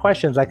amount of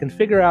questions, I can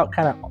figure out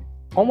kind of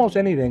almost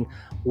anything,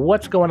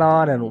 what's going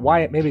on and why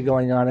it may be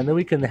going on, and then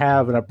we can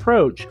have an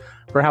approach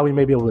for how we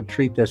may be able to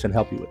treat this and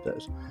help you with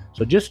this.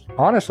 So just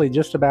honestly,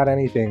 just about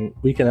anything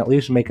we can at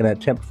least make an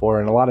attempt for,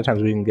 and a lot of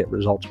times we can get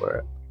results for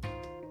it.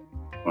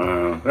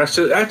 Wow, that's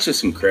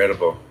just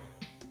incredible.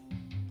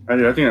 I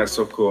think that's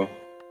so cool.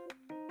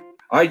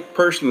 I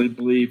personally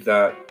believe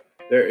that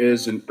there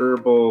is an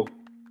herbal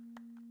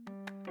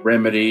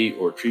remedy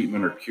or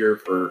treatment or cure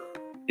for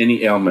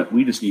any ailment.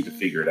 We just need to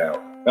figure it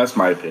out. That's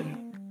my opinion.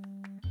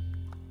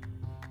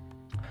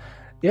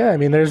 Yeah,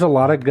 there's a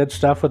lot of good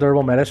stuff with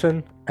herbal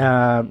medicine.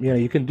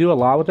 You can do a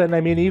lot with it.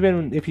 And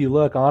even if you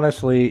look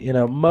honestly,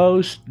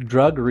 most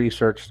drug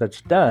research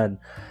that's done,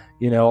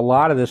 a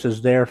lot of this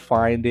is they're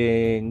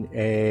finding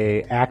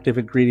a active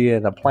ingredient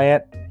in a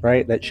plant,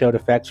 right, that showed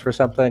effects for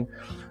something.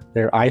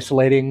 They're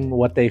isolating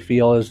what they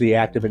feel is the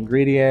active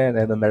ingredient,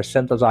 and then they're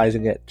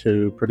synthesizing it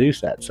to produce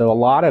that. So a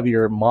lot of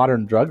your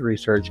modern drug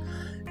research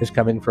is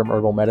coming from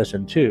herbal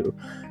medicine too.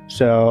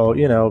 So,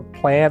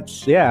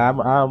 plants,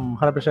 I'm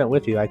 100%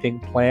 with you. I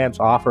think plants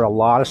offer a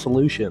lot of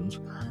solutions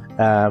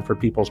for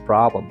people's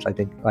problems. I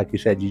think, like you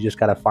said, you just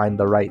got to find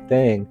the right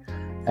thing.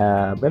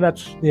 And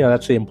that's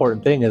the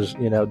important thing is,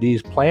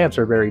 these plants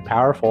are very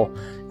powerful.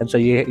 And so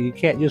you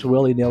can't just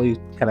willy-nilly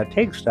kind of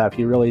take stuff.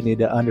 You really need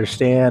to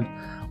understand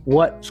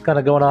what's kind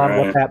of going on,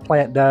 Right. what that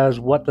plant does,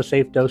 what the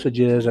safe dosage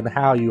is, and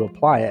how you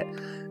apply it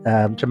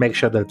to make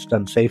sure that it's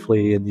done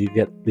safely and you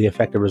get the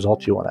effective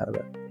results you want out of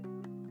it.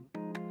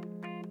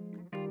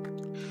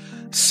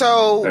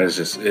 So I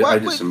just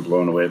am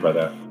blown away by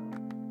that.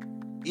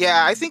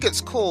 Yeah, I think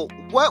it's cool.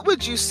 What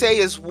would you say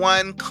is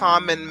one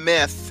common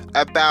myth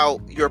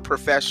about your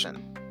profession?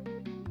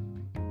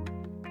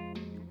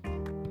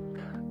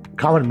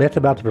 Common myth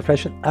about the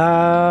profession?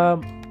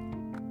 Well,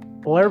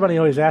 everybody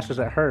always asks, does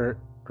it hurt,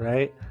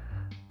 right?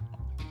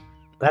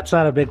 That's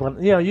not a big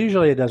one.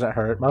 Usually it doesn't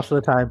hurt. Most of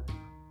the time,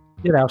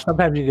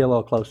 sometimes you get a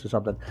little close to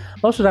something.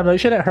 Most of the time, though, it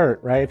shouldn't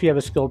hurt, right? If you have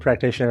a skilled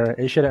practitioner,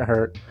 it shouldn't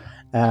hurt.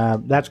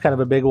 That's kind of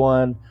a big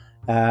one.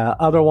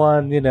 Other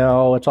one,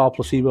 it's all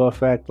placebo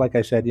effect. Like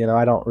I said,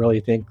 I don't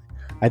really think,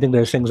 I think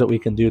there's things that we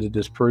can do to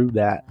disprove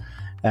that.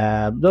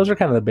 Those are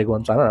kind of the big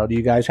ones. I don't know. Do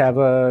you guys have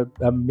a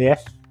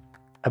myth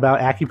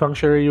about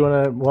acupuncture you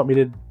want me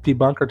to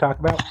debunk or talk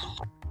about?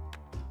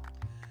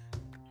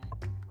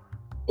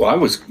 Well,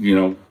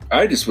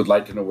 I just would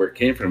like to know where it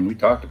came from. We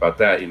talked about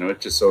that.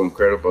 It's just so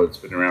incredible. It's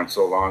been around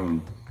so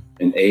long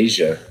in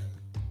Asia.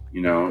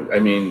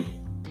 I'm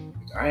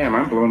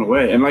blown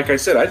away. And like I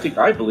said,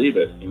 I believe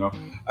it.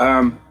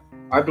 I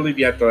believe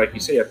you have to, like you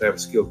say, you have to have a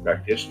skilled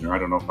practitioner. I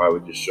don't know if I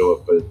would just show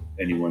up with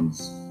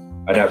anyone's.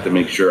 I'd have to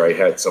make sure I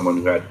had someone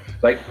who had,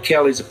 like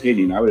Kelly's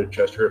opinion. I would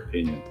trust her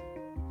opinion.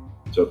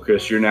 So,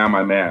 Chris, you're now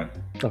my man.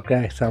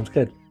 Okay, sounds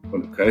good.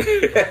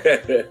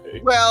 Okay.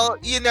 Well,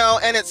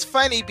 and it's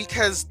funny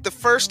because the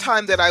first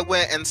time that I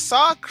went and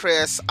saw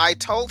Chris, I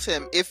told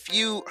him, if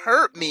you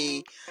hurt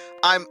me,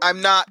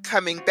 I'm not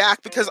coming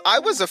back, because I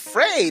was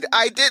afraid.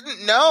 I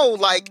didn't know,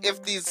 I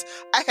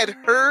had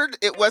heard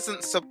it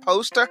wasn't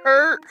supposed to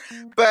hurt,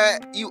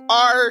 but you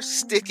are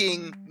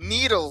sticking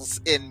needles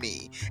in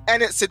me.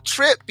 And it's a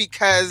trip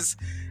because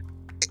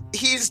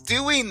he's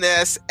doing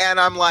this and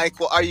I'm like,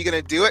 well, are you going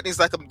to do it? And he's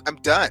like, I'm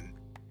done.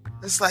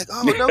 It's like,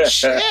 oh, no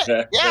shit.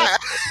 Yeah.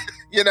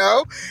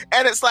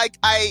 And it's like,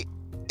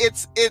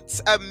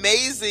 it's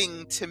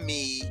amazing to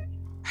me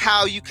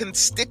how you can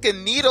stick a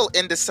needle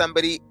into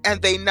somebody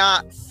and they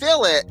not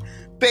feel it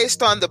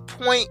based on the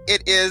point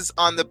it is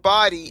on the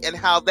body, and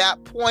how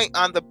that point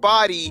on the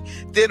body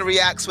then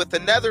reacts with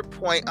another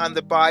point on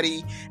the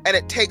body, and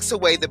it takes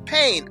away the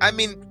pain. I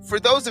mean, for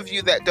those of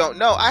you that don't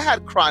know, I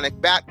had chronic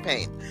back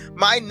pain.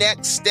 My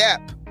next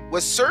step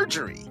was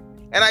surgery.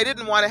 And I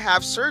didn't want to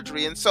have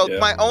surgery. And so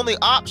my only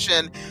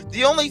option,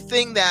 the only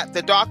thing that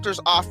the doctors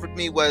offered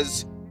me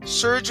was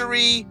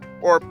surgery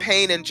or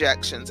pain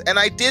injections. And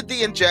I did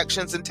the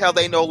injections until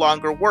they no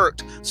longer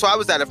worked. So I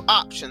was out of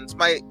options.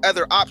 My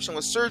other option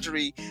was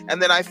surgery.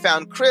 And then I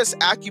found Chris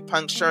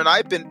acupuncture, and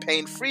I've been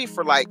pain-free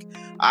for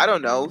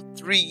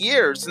 3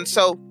 years. And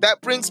so that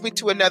brings me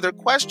to another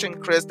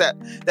question, Chris, that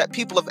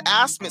people have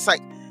asked me. It's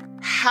like,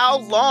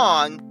 how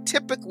long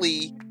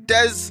typically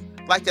does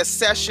a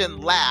session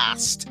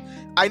last?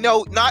 I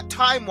know not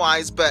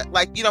time-wise, but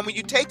when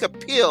you take a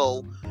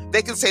pill,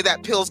 they can say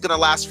that pill's going to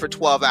last for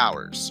 12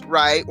 hours,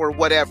 right? Or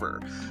whatever.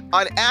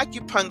 On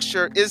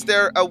acupuncture, is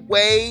there a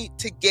way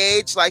to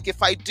gauge,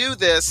 if I do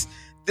this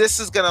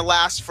is going to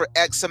last for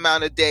X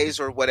amount of days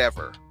or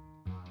whatever?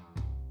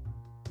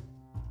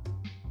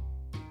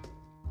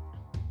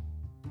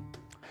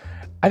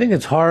 I think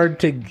it's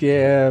hard to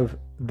give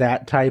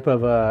that type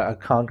of a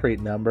concrete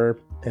number.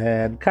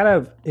 And kind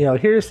of,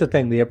 here's the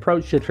thing. The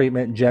approach to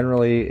treatment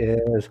generally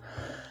is,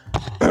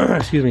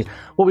 excuse me,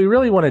 what we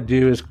really want to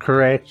do is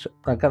correct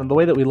kind of the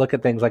way that we look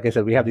at things. Like I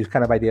said, we have these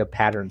kind of idea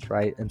patterns,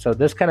 right? And so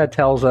this kind of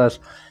tells us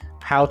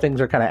how things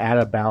are kind of out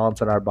of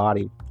balance in our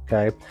body,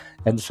 okay?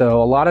 And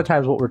so a lot of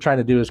times what we're trying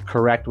to do is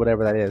correct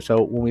whatever that is.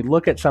 So when we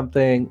look at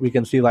something, we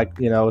can see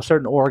a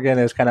certain organ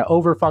is kind of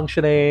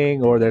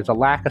over-functioning, or there's a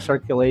lack of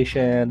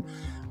circulation,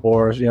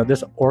 or,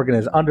 this organ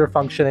is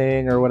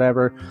under-functioning or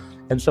whatever.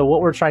 And so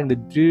what we're trying to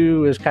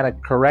do is kind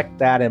of correct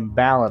that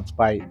imbalance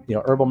by,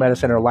 herbal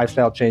medicine or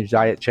lifestyle change,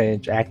 diet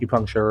change,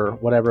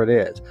 acupuncture, whatever it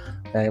is.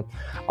 Okay?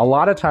 A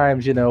lot of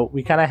times,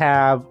 we kind of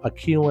have a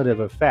cumulative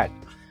effect.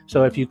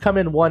 So if you come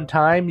in one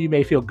time, you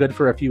may feel good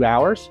for a few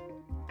hours,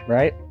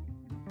 right?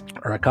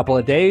 Or a couple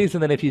of days.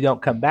 And then if you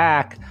don't come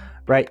back,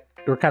 right,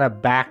 we're kind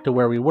of back to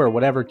where we were.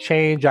 Whatever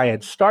change I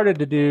had started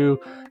to do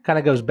kind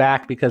of goes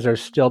back, because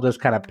there's still this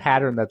kind of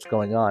pattern that's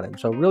going on. And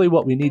so really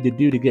what we need to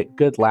do to get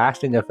good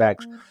lasting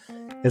effects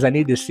is I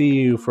need to see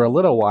you for a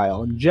little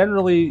while. And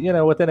generally,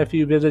 within a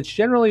few visits,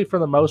 generally for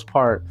the most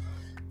part,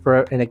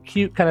 for an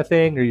acute kind of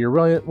thing, or you're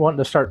really wanting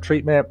to start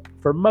treatment,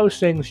 for most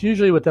things,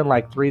 usually within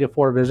 3 to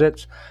 4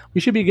 visits,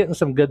 we should be getting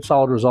some good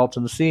solid results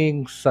and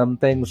seeing some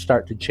things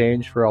start to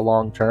change for a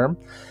long term.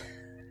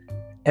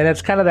 And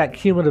it's kind of that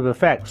cumulative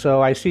effect.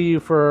 So I see you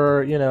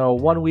for,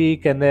 1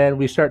 week, and then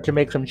we start to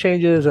make some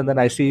changes, and then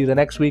I see you the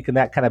next week, and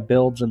that kind of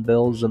builds and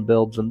builds and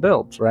builds and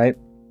builds, right?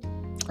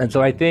 And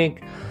so I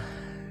think,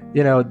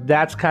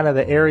 that's kind of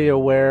the area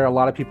where a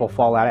lot of people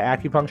fall out of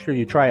acupuncture.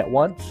 You try it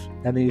once,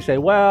 and then you say,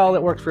 well,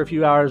 it worked for a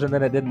few hours, and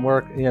then it didn't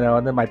work,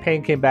 and then my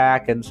pain came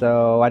back, and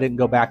so I didn't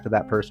go back to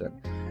that person.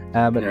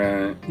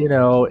 Right. You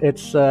know,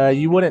 it's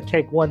you wouldn't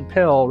take one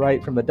pill,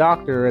 right, from the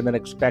doctor and then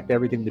expect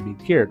everything to be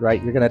cured,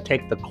 right? You're going to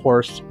take the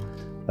course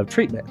of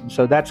treatment. And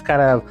so that's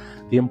kind of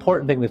the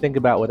important thing to think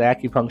about with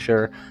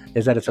acupuncture,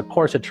 is that it's a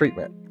course of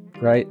treatment,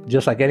 right?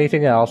 Just like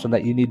anything else, and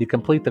that you need to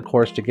complete the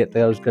course to get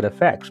those good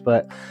effects.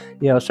 But,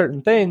 you know,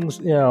 certain things,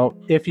 you know,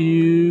 if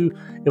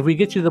we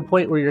get you to the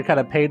point where you're kind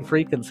of pain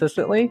free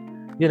consistently,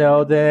 you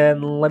know,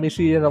 then let me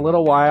see you in a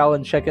little while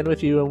and check in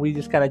with you, and we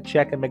just kind of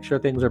check and make sure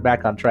things are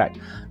back on track.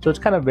 So it's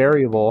kind of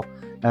variable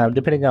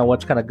depending on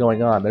what's kind of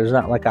going on. There's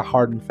not like a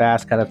hard and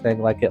fast kind of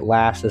thing, like it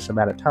lasts this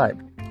amount of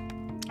time.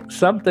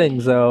 Some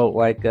things, though,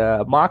 like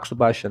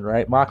moxibustion,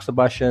 right?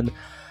 Moxibustion,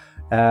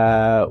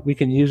 we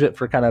can use it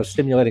for kind of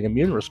stimulating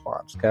immune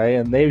response, okay?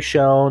 And they've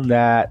shown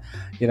that,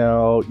 you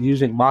know,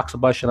 using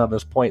moxibustion on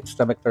this point,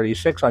 stomach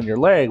 36 on your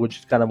leg, which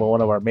is kind of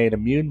one of our main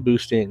immune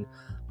boosting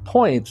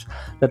points,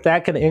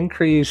 that can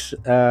increase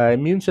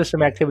immune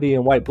system activity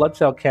and white blood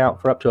cell count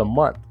for up to a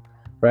month,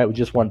 right, with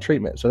just one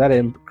treatment. So that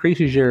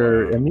increases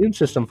your immune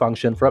system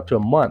function for up to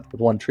a month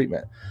with one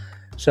treatment.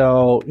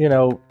 So, you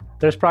know,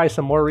 there's probably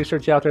some more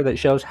research out there that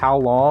shows how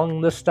long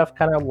this stuff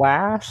kind of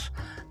lasts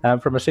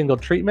from a single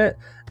treatment.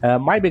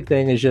 My big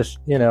thing is just,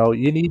 you know,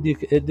 you need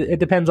to, it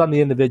depends on the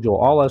individual.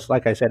 All this,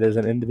 like I said, is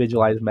an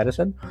individualized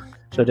medicine.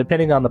 So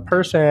depending on the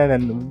person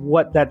and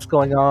what that's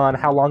going on,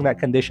 how long that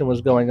condition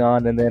was going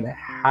on, and then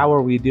how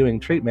are we doing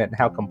treatment and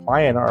how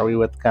compliant are we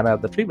with kind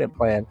of the treatment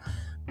plan,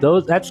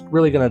 that's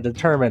really going to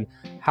determine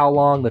how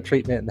long the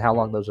treatment and how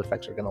long those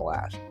effects are going to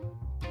last.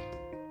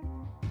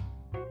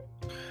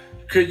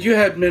 Could you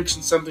had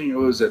mentioned something,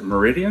 was it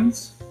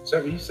meridians? Is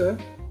that what you said?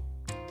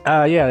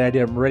 Yeah, the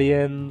idea of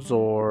meridians,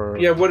 or...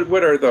 Yeah,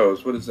 what are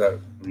those? What is that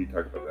when you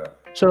talk about that?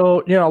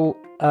 So, you know,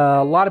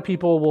 a lot of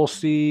people will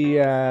see,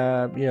 you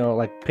know,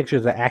 like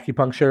pictures of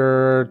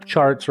acupuncture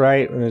charts,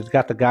 right? And it's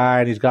got the guy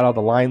and he's got all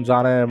the lines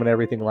on him and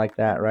everything like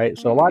that, right?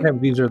 So a lot of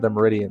times these are the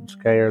meridians,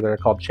 okay? Or they're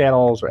called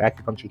channels or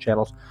acupuncture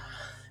channels.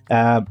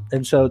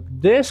 And so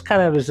this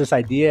kind of is this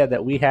idea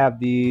that we have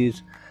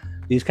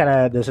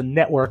there's a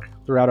network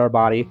throughout our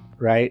body,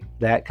 right?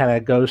 That kind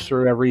of goes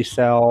through every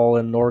cell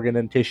and organ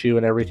and tissue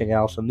and everything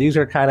else. And these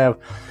are kind of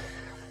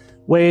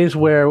ways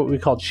where what we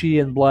call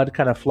qi and blood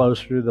kind of flows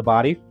through the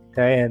body,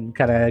 okay? And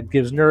kind of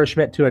gives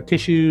nourishment to our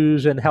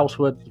tissues and helps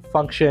with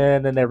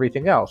function and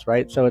everything else,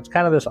 right? So it's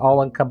kind of this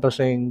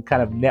all-encompassing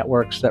kind of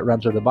networks that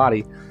runs through the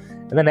body.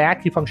 And then the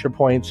acupuncture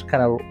points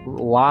kind of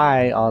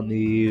rely on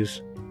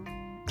these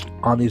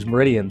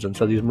meridians. And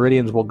so these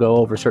meridians will go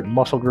over certain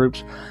muscle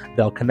groups.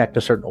 They'll connect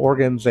to certain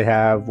organs. They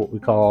have what we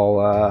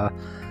call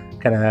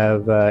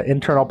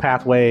internal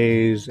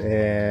pathways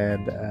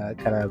and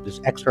kind of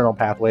just external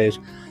pathways.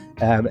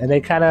 And they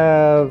kind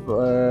of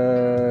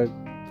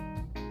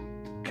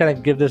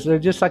give this, they're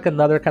just like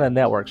another kind of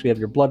network. So you have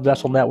your blood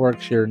vessel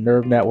networks, your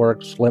nerve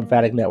networks,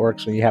 lymphatic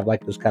networks, and you have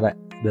like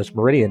this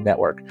meridian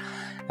network.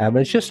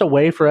 It's just a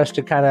way for us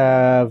to kind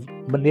of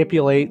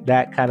manipulate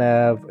that kind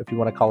of, if you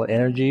want to call it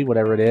energy,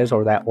 whatever it is,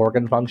 or that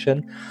organ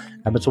function.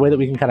 It's a way that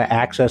we can kind of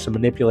access and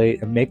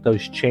manipulate and make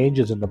those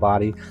changes in the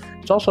body.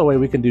 It's also a way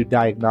we can do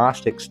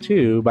diagnostics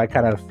too, by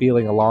kind of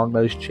feeling along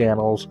those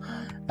channels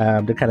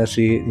to kind of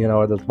see, you know,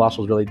 are those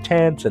muscles really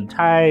tense and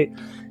tight?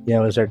 You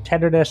know, is there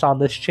tenderness on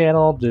this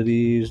channel?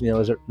 Is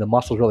the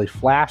muscles really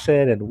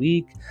flaccid and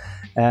weak?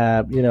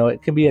 You know,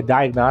 it can be a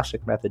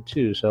diagnostic method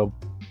too. So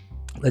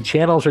the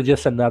channels are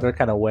just another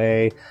kind of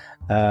way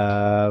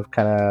of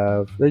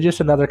they're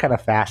just another kind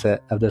of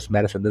facet of this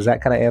medicine. Does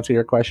that kind of answer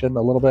your question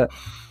a little bit?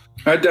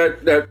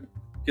 That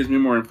gives me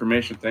more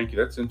information. Thank you.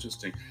 That's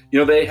interesting. You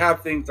know, they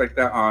have things like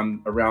that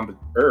around the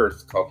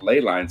earth called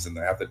ley lines, and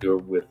they have to do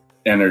it with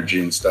energy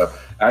and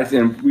stuff. I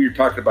think we were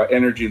talking about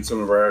energy in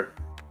some of our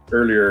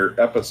earlier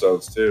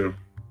episodes too.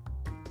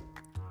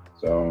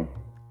 So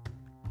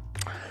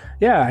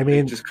yeah, I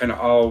mean, just kind of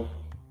all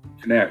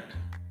connect.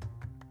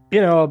 You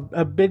know,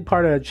 a big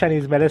part of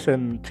Chinese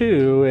medicine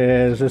too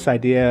is this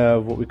idea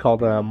of what we call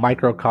the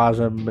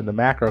microcosm and the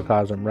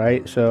macrocosm,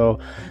 right? So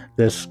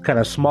this kind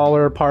of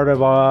smaller part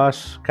of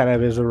us kind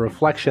of is a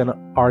reflection,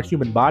 our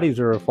human bodies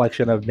are a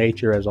reflection of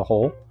nature as a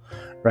whole,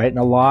 right? And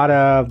a lot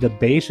of the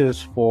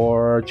basis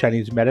for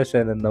Chinese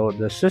medicine and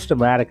the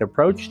systematic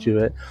approach to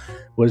it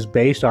was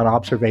based on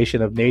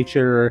observation of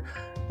nature,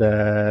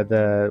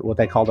 the what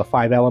they call the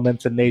 5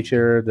 elements in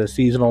nature, the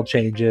seasonal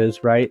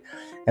changes, right?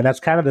 And that's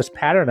kind of this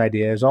pattern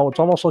idea. It's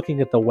almost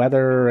looking at the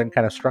weather and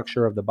kind of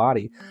structure of the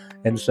body.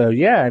 And so,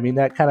 yeah, I mean,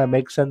 that kind of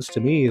makes sense to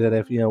me that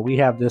if, you know, we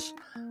have this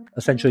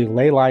essentially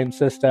ley line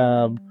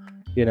system,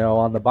 you know,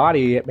 on the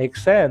body, it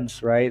makes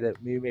sense, right?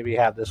 That we maybe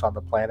have this on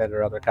the planet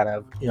or other kind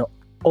of, you know,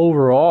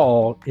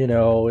 overall, you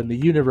know, in the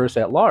universe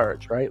at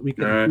large, right? We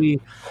can see,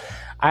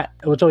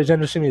 what's always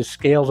interesting is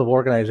scales of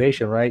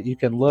organization, right? You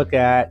can look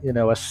at, you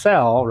know, a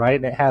cell, right?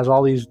 And it has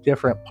all these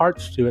different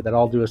parts to it that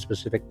all do a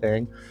specific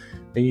thing.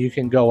 And you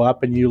can go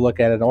up and you look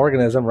at an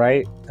organism,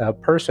 right? A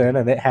person,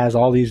 and it has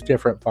all these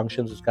different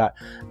functions. It's got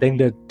a thing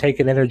to take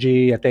in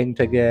energy, a thing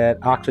to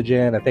get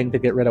oxygen, a thing to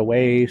get rid of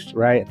waste,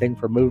 right? A thing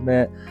for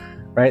movement,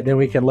 right? Then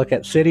we can look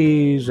at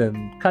cities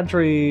and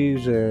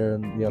countries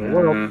and the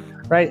world,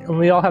 right? And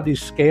we all have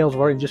these scales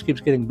where it just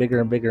keeps getting bigger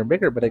and bigger and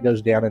bigger, but it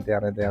goes down and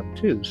down and down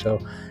too. So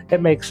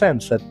it makes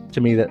sense that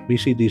to me that we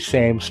see these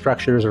same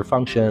structures or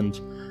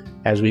functions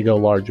as we go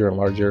larger and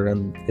larger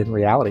in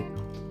reality.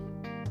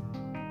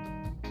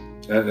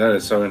 That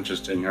is so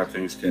interesting how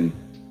things can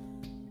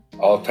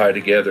all tie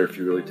together if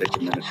you really take a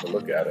minute to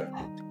look at it.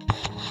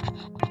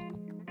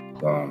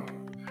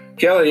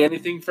 Kelly,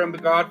 anything from The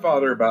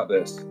Godfather about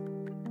this?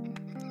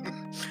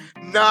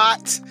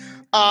 Not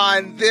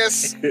on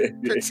this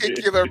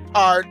particular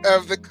part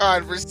of the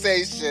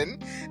conversation.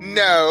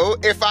 No,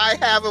 if I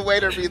have a way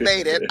to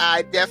relate it,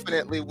 I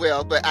definitely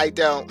will, but I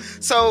don't.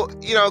 So,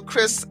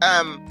 Chris,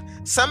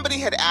 somebody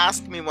had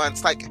asked me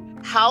once, like,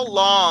 how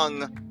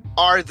long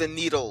are the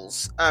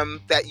needles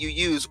that you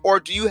use? Or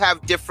do you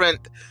have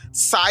different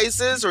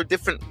sizes or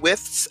different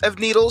widths of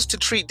needles to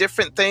treat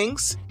different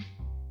things?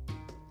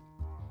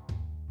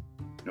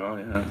 Oh,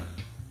 yeah.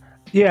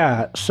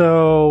 Yeah,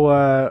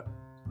 so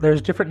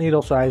there's different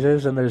needle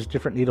sizes and there's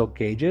different needle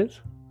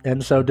gauges.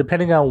 And so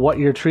depending on what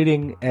you're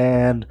treating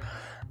and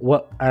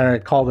what I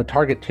call the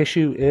target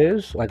tissue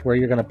is, like where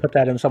you're going to put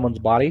that in someone's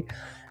body,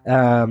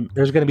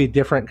 there's going to be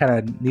different kind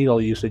of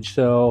needle usage.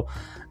 So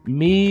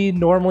me,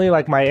 normally,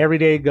 like my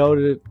everyday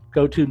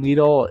go-to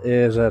needle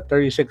is a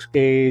 36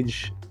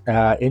 gauge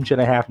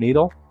 1.5-inch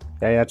needle.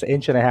 Okay, that's 1.5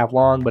 inches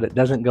long, but it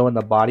doesn't go in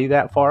the body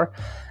that far.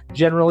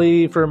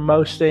 Generally, for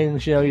most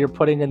things, you're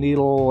putting a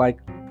needle like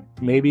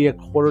maybe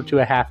 1/4 to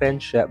 1/2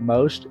 inch at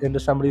most into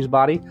somebody's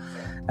body.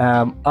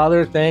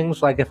 Other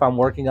things, like if I'm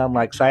working on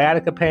like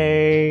sciatica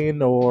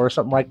pain or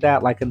something like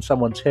that, like in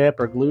someone's hip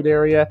or glute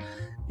area,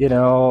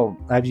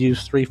 I've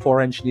used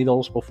 3-4 inch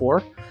needles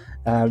before.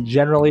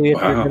 Generally, if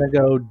you're going to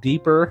go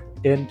deeper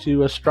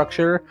into a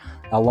structure,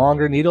 a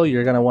longer needle,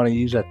 you're going to want to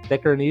use a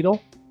thicker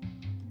needle.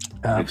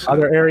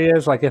 Other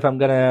areas, like if I'm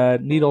going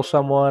to needle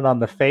someone on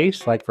the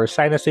face, like for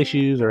sinus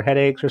issues or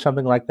headaches or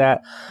something like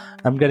that,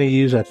 I'm going to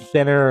use a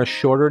thinner,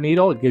 shorter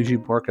needle. It gives you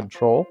more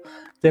control.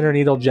 Thinner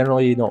needle,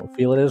 generally, you don't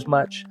feel it as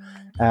much.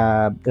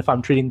 If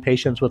I'm treating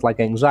patients with like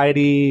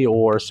anxiety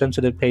or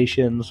sensitive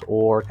patients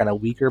or kind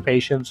of weaker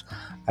patients,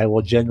 I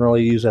will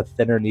generally use a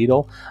thinner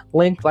needle.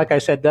 Length, like I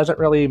said, doesn't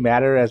really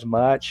matter as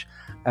much.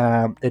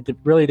 It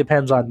really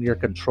depends on your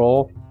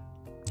control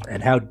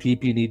and how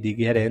deep you need to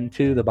get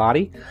into the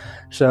body.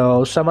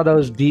 So some of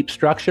those deep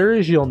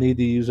structures, you'll need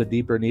to use a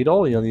deeper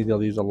needle. You'll need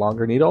to use a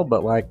longer needle.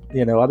 But like,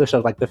 other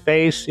stuff like the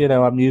face,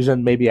 I'm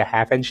using maybe a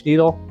 1/2 inch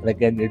needle. And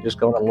again, you're just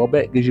going a little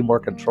bit. It gives you more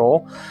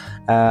control.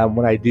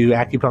 When I do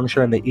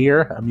acupuncture in the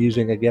ear, I'm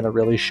using, again, a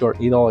really short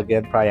needle.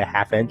 Again, probably a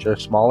 1/2 inch or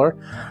smaller.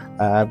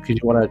 Because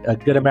you want a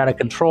good amount of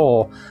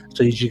control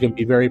so that you can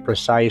be very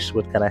precise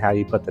with kind of how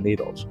you put the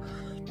needles.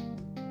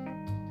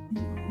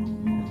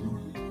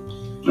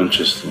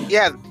 Interesting.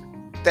 Yeah,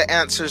 that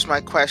answers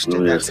my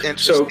question. That's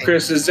interesting. So,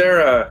 Chris, is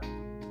there a...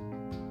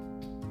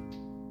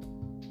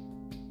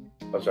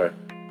 Oh, sorry.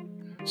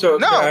 So,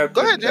 no,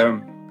 go ahead,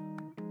 Jim.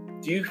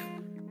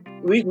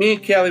 Me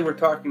and Kelly were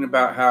talking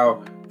about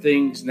how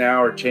things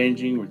now are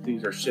changing, where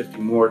things are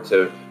shifting more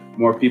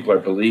people are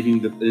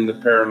believing in the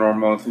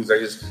paranormal and things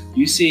like this. Do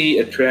you see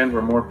a trend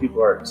where more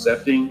people are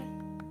accepting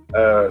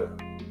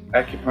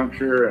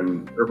acupuncture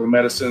and herbal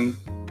medicine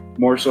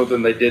more so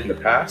than they did in the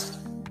past?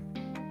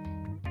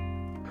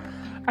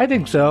 I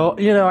think so.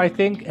 I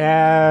think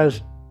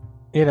as,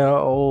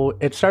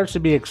 it starts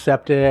to be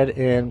accepted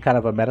in kind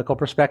of a medical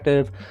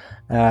perspective,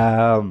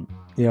 in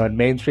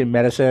mainstream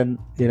medicine,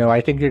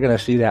 I think you're going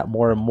to see that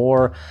more and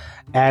more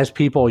as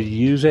people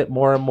use it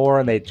more and more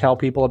and they tell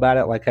people about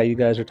it, like how you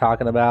guys are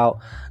talking about.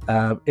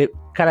 It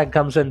kind of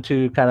comes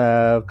into kind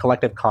of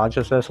collective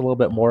consciousness a little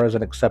bit more as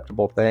an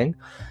acceptable thing.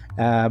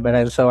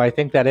 And so I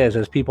think that is,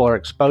 as people are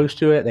exposed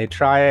to it, they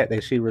try it,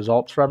 they see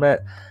results from it.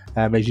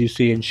 As you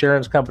see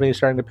insurance companies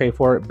starting to pay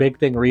for it. Big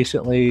thing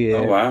recently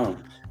is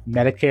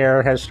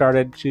Medicare has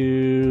started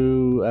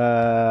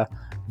to,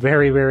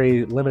 very,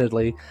 very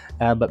limitedly,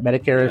 but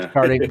Medicare is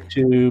starting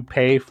to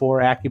pay for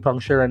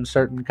acupuncture in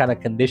certain kind of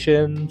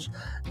conditions,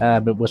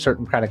 but with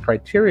certain kind of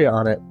criteria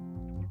on it.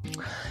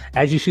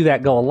 As you see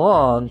that go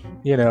along,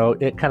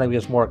 it kind of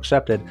gets more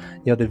accepted.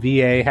 The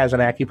VA has an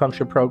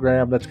acupuncture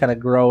program that's kind of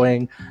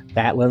growing.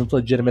 That lends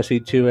legitimacy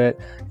to it.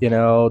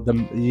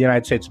 The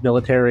United States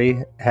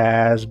military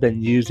has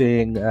been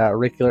using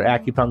auricular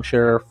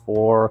acupuncture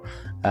for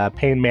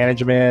pain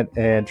management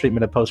and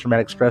treatment of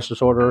post-traumatic stress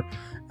disorder,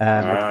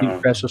 acute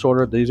stress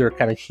disorder. These are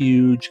kind of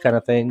huge kind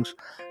of things,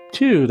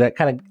 too, that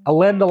kind of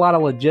lend a lot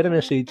of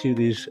legitimacy to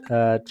these,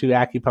 to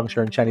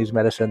acupuncture and Chinese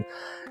medicine.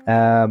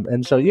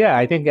 And so,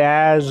 I think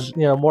as,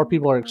 more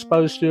people are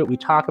exposed to it, we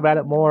talk about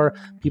it more,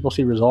 people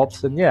see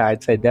results, then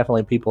I'd say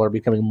definitely people are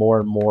becoming more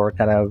and more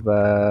kind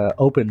of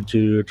open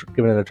to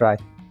giving it a try.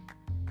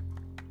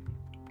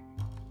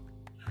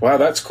 Wow,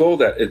 that's cool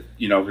that it,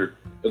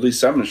 at least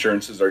some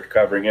insurances are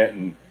covering it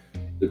and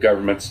the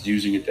government's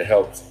using it to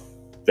help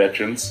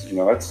veterans.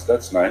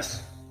 That's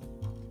nice.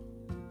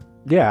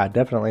 Yeah,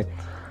 definitely.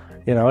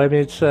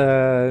 It's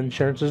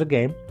insurance is a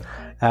game.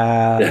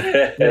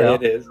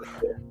 It is.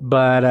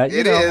 But,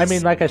 It is. I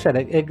mean, like I said,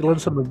 it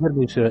lends some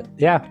legitimacy to it.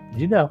 Yeah,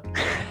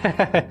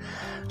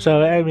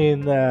 So, I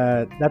mean,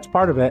 that's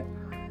part of it.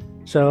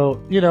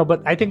 So,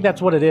 but I think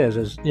that's what it is,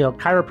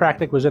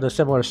 chiropractic was in a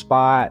similar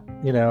spot,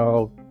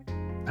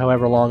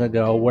 however long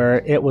ago, where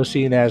it was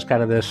seen as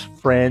kind of this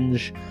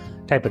fringe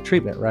type of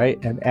treatment,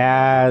 right? And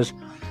as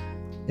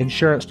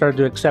insurance started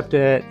to accept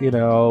it,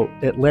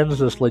 it lends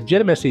this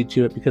legitimacy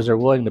to it because they're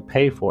willing to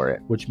pay for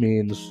it, which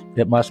means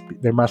there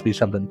must be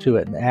something to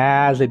it. And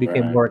as they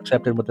became more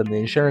accepted within the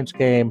insurance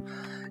game,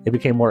 it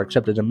became more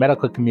accepted in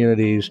medical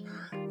communities.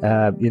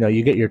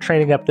 You get your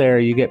training up there,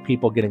 you get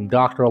people getting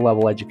doctoral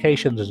level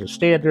educations as a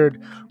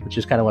standard, which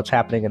is kind of what's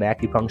happening in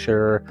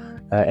acupuncture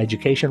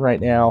education right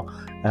now.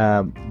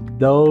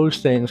 Those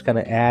things kind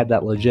of add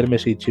that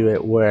legitimacy to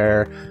it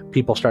where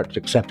people start to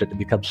accept it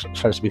and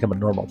starts to become a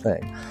normal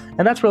thing.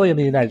 And that's really in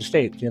the United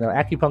States.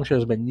 Acupuncture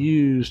has been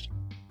used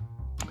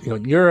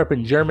in Europe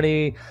and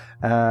Germany,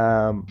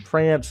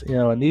 France,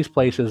 in these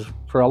places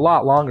for a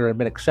lot longer and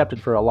been accepted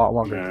for a lot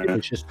longer.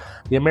 It's just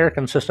the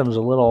American system is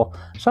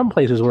some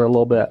places we're a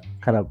little bit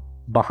kind of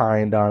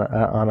behind we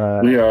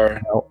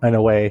are in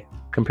a way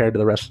compared to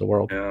the rest of the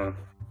world. Yeah.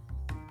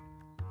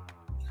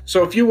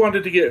 So if you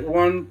wanted to get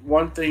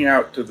one thing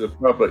out to the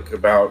public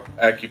about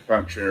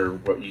acupuncture,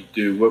 what you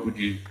do, what would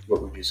you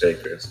say,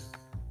 Chris?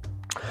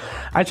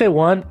 I'd say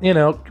one, give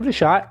it a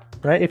shot.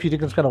 Right, if you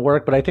think it's going to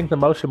work. But I think the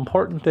most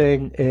important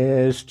thing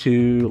is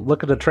to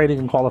look at the training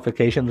and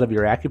qualifications of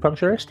your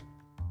acupuncturist.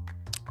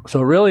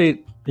 So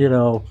really,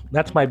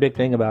 that's my big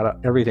thing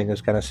about everything is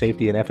kind of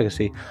safety and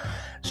efficacy.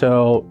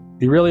 So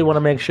you really want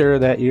to make sure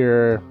that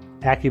your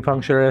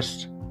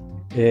acupuncturist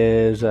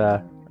is,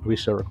 are we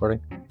still recording?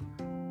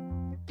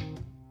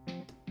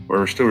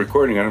 We're still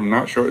recording. I'm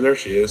not sure. There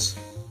she is.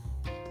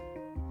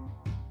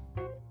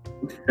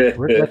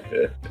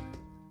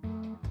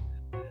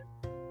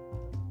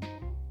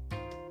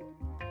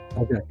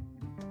 Okay.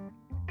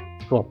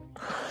 Cool.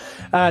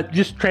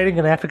 Just training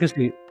and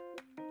efficacy.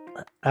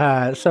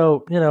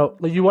 So,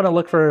 you want to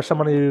look for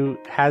someone who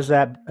has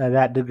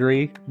that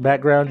degree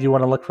background. You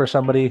want to look for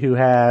somebody who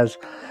has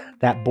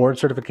that board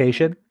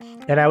certification.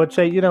 And I would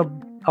say,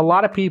 a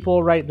lot of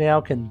people right now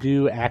can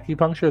do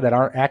acupuncture that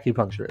aren't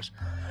acupuncturists.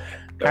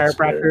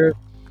 Chiropractors.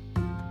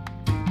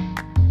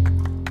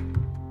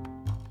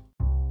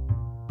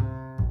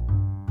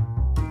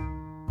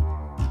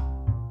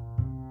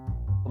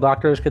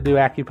 Doctors could do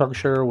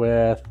acupuncture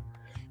with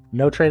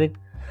no training,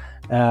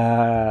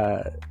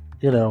 whether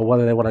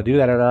they want to do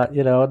that or not.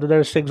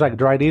 There's things like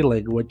dry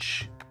needling,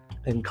 which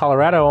in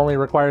Colorado only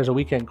requires a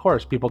weekend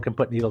course. People can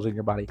put needles in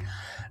your body.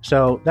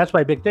 So that's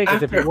my big thing.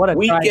 Is if you want to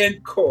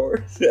weekend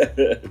course,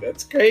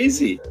 that's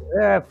crazy.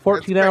 Yeah,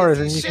 14 hours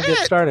and you can get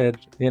started.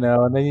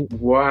 And then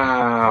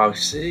wow,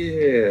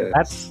 shit.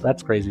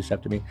 That's crazy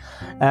stuff to me.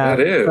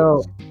 That is.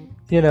 So,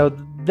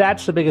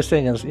 that's the biggest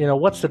thing is,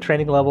 what's the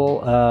training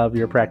level of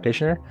your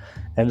practitioner?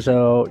 And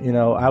so,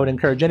 I would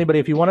encourage anybody,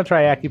 if you want to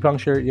try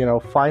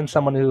acupuncture, find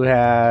someone who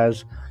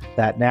has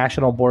that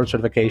national board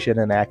certification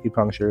in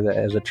acupuncture, that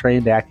is a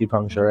trained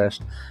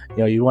acupuncturist.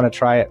 You want to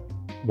try it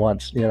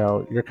once.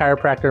 Your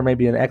chiropractor may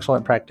be an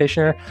excellent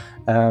practitioner,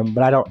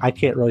 but I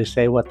can't really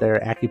say what their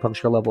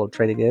acupuncture level of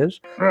training is,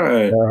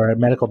 right? Or a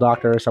medical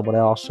doctor or someone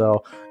else.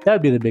 So that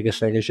would be the biggest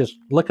thing. Is just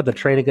look at the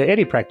training.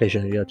 Any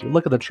practitioner you go to,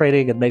 look at the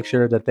training and make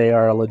sure that they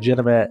are a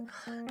legitimate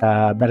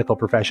medical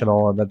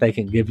professional and that they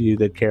can give you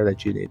the care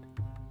that you need.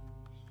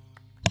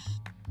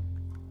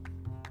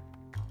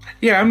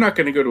 Yeah, I'm not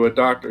going to go to a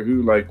doctor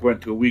who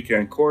went to a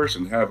weekend course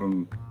and have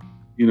them,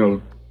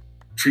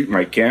 treat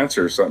my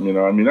cancer or something.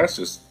 I mean, that's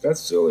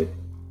silly.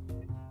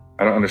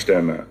 I don't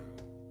understand that.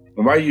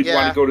 And why you'd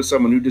want to go to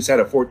someone who just had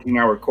a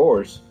 14-hour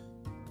course?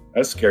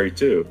 That's scary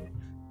too.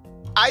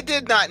 I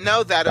did not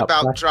know that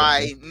about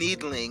dry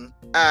needling.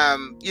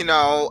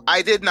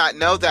 I did not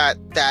know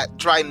that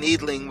dry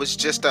needling was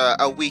just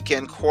a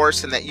weekend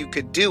course and that you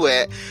could do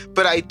it.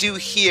 But I do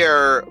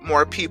hear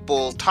more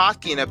people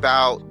talking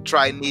about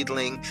dry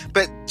needling.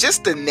 But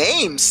just the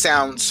name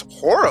sounds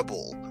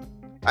horrible.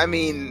 I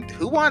mean,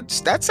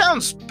 that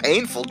sounds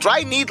painful.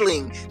 Dry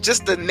needling,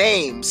 just the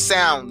name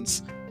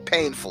sounds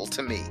painful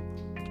to me.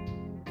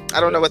 I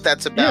don't know what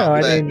that's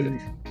about.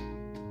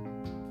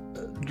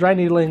 Dry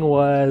needling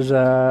was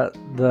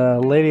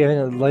the lady, I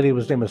think the lady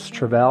was name was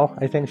Travell.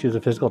 I think she was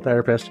a physical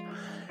therapist.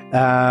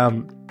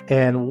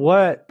 And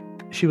what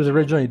she was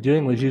originally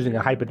doing was using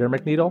a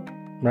hypodermic needle,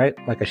 right?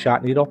 Like a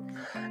shot needle.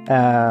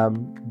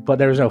 But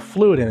there was no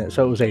fluid in it.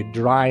 So it was a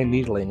dry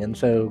needling. And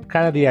so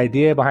kind of the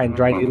idea behind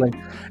dry needling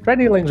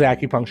is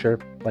acupuncture.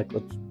 Let's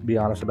be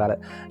honest about it.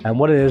 And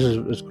what it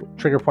is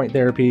trigger point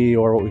therapy,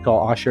 or what we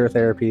call Osher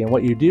therapy. And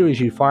what you do is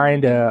you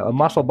find a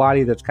muscle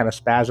body that's kind of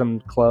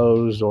spasmed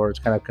closed, or it's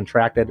kind of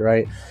contracted,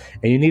 right?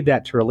 And you need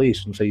that to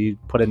release. And so you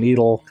put a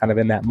needle kind of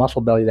in that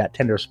muscle belly, that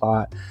tender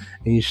spot,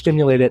 and you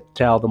stimulate it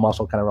till the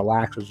muscle kind of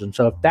relaxes. And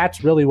so if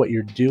that's really what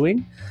you're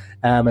doing,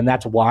 and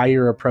that's why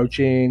you're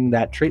approaching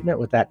that treatment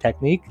with that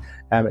technique,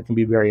 it can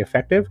be very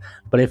effective.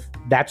 But if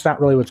that's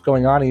not really what's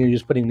going on and you're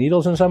just putting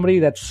needles in somebody,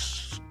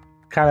 that's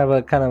kind of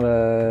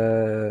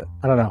a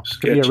I don't know,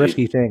 could be a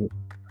risky thing.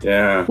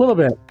 Yeah. A little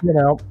bit,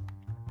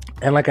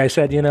 And like I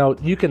said,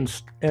 you can,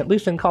 at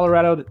least in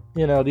Colorado,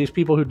 these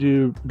people who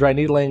do dry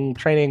needling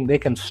training, they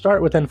can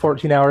start within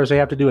 14 hours. They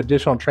have to do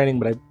additional training,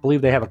 but I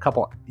believe they have a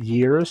couple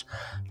years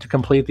to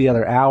complete the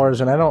other hours.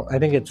 And I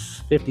think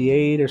it's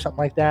 58 or something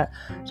like that.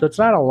 So it's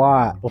not a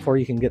lot before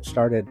you can get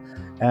started.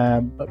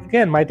 But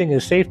again, my thing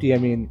is safety. I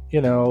mean,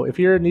 if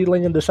you're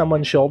needling into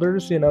someone's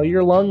shoulders,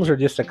 your lungs are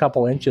just a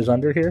couple inches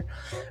under here.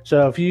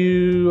 So if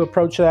you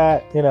approach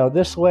that,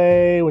 this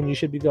way when you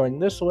should be going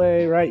this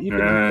way, right? You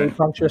can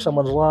puncture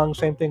someone's lung,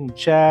 same thing,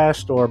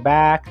 chest or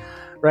back,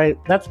 right?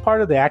 That's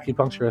part of the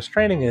acupuncturist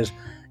training is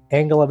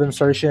angle of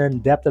insertion,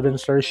 depth of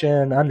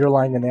insertion,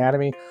 underlying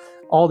anatomy,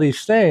 all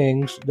these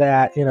things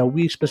that,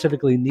 we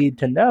specifically need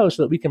to know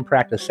so that we can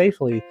practice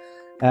safely.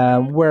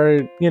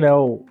 Where,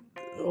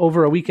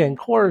 over a weekend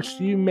course,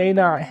 you may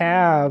not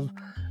have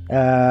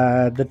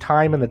the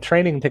time and the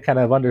training to kind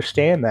of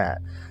understand that.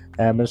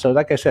 And so,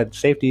 like I said,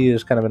 safety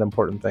is kind of an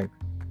important thing.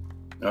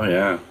 Oh,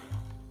 yeah.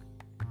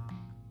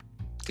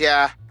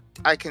 Yeah,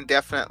 I can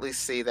definitely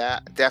see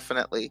that.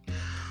 Definitely.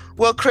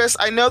 Well, Chris,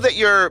 I know that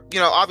you're,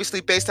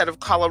 obviously based out of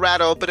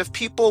Colorado, but if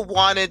people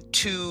wanted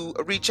to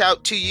reach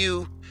out to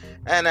you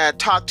and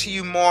talk to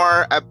you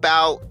more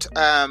about,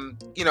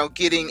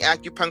 getting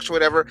acupuncture,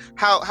 whatever,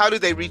 how do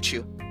they reach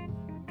you?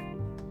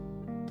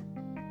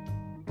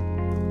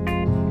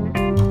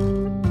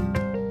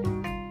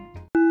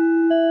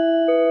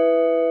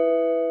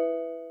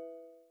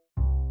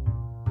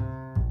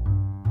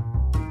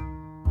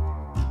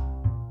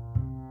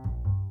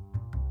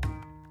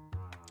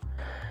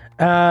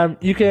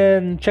 You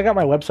can check out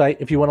my website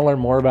if you want to learn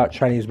more about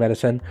Chinese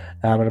medicine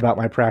and about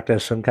my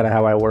practice and kind of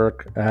how I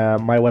work.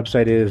 My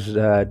website is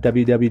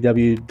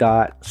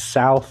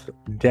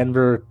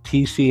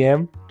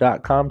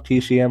www.southdenvertcm.com,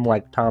 TCM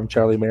like Tom,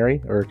 Charlie,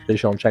 Mary, or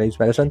traditional Chinese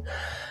medicine.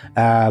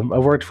 I've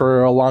worked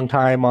for a long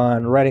time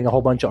on writing a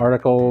whole bunch of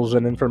articles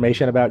and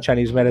information about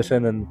Chinese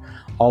medicine and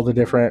all the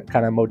different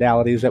kind of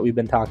modalities that we've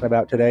been talking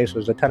about today. So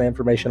there's a ton of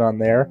information on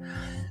there.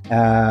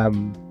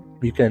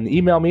 You can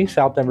email me,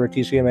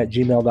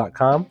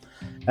 southdenvertcm@gmail.com.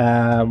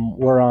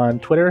 We're on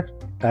Twitter.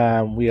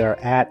 We are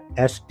at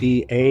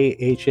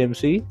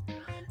SDAHMC.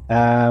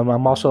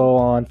 I'm also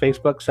on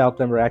Facebook, South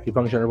Denver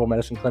Acupuncture and Herbal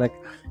Medicine Clinic.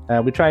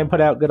 We try and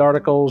put out good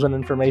articles and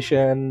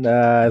information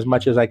as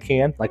much as I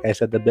can. Like I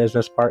said, the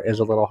business part is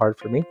a little hard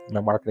for me,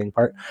 the marketing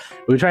part.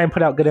 But we try and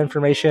put out good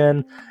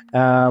information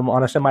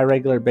on a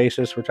semi-regular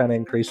basis. We're trying to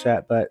increase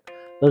that, but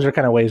those are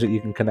kind of ways that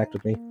you can connect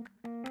with me.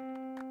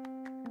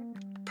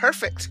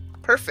 Perfect.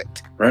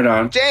 Right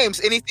on. James,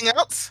 anything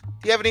else?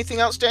 Do you have anything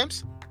else,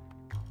 James?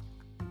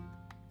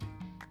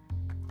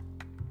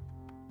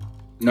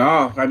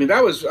 No, I mean, I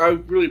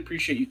really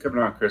appreciate you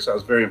coming on, Chris. That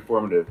was very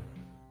informative.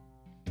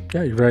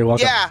 Yeah, you're very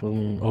welcome. Yeah,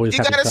 always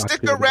you gotta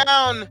stick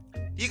around.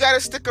 You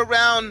gotta stick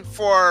around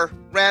for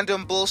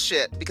random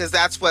bullshit because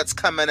that's what's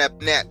coming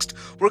up next.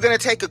 We're gonna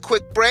take a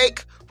quick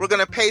break. We're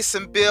gonna pay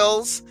some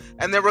bills,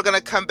 and then we're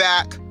gonna come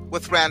back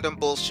with random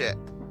bullshit.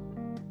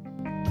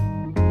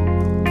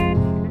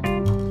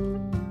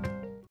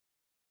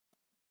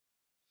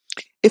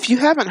 If you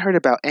haven't heard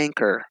about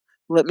Anchor,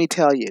 let me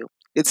tell you,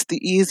 it's the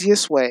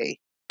easiest way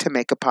to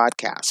make a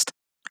podcast.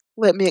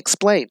 Let me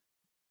explain.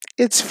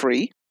 It's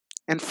free,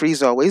 and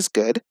free's always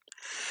good.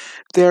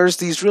 There's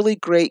these really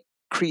great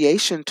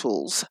creation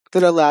tools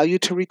that allow you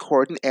to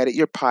record and edit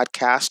your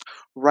podcast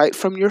right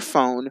from your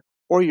phone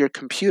or your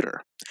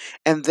computer.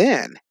 And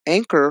then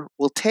Anchor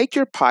will take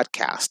your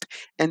podcast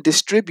and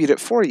distribute it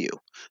for you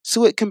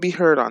so it can be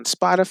heard on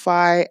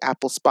Spotify,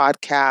 Apple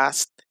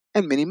Podcasts,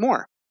 and many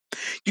more.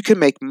 You can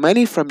make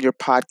money from your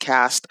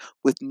podcast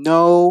with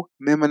no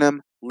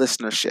minimum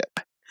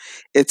listenership.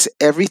 It's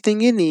everything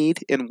you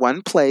need in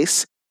one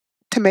place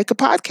to make a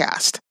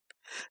podcast.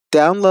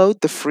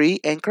 Download the free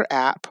Anchor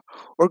app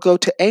or go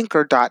to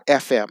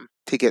anchor.fm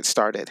to get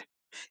started.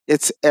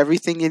 It's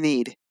everything you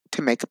need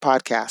to make a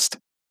podcast.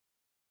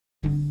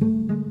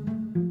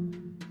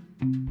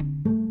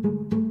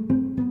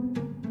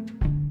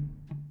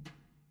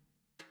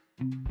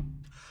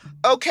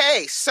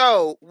 Okay,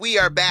 so we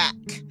are back.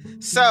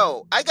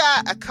 So I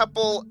got a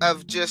couple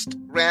of just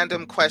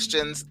random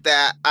questions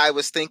that I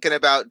was thinking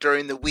about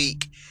during the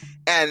week,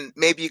 and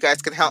maybe you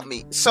guys can help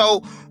me. So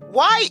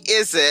why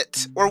is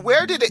it, or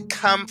where did it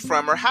come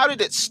from, or how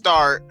did it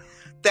start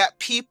that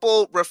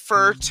people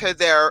refer to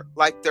their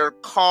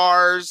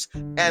cars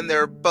and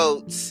their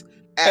boats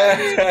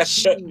as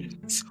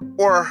she's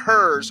or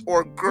hers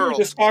or girls? We were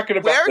just talking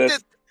about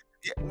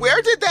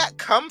Where did that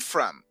come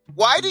from?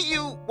 Why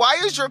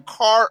is your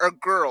car a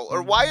girl,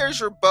 or why is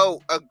your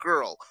boat a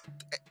girl?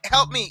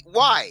 Help me.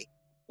 Why?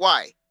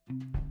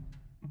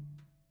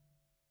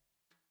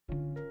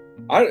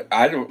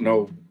 I don't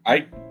know.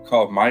 I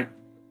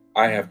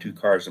have two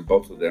cars and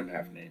both of them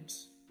have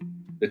names.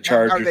 The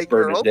Charger's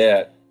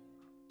Bernadette,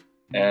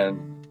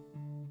 and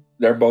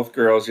they're both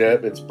girls. Yeah,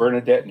 it's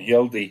Bernadette and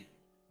Hildy.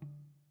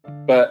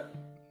 But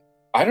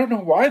I don't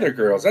know why they're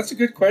girls. That's a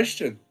good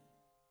question.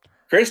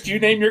 Chris, do you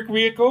name your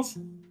vehicles?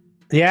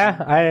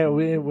 Yeah,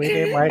 we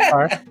named my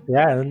car.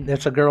 Yeah, and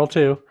it's a girl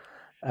too.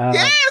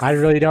 Yes! I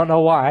really don't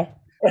know why,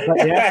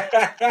 but yeah.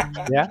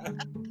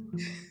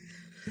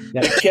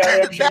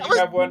 Kelly, I'm sure you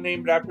have one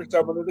named after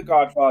someone of The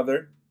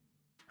Godfather.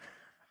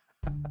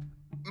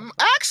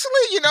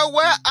 Actually, you know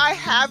what? I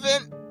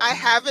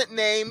haven't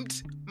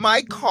named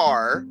my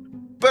car,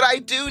 but I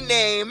do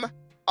name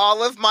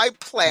all of my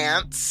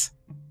plants,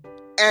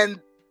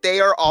 and they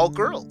are all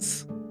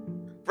girls.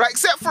 Right,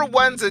 except for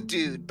one's a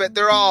dude, but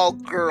they're all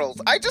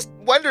girls. I just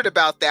wondered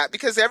about that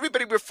because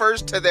everybody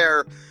refers to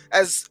their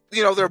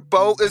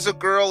boat is a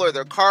girl or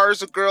their car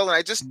is a girl, and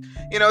I just,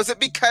 is it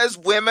because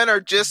women are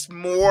just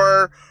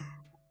more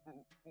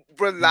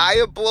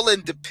reliable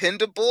and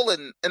dependable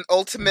and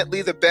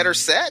ultimately the better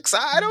sex?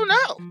 I don't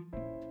know.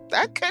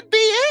 That could be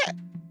it.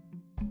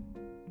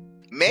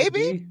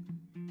 Maybe.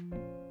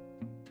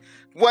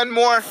 One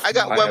more. I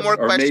got one more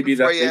question maybe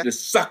for you. They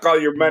just suck all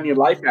your money and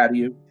life out of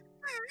you.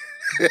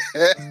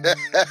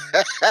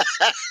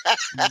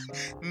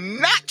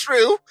 Not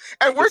true.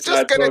 And we're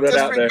just going to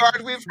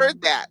disregard we've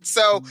heard that.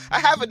 So I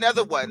have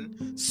another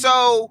one.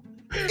 So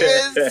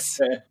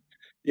is...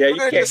 yeah, you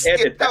can't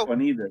edit that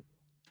one either.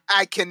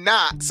 I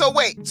cannot. So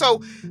wait.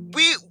 So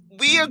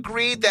we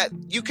agreed that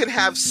you can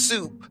have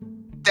soup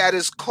that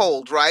is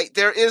cold, right?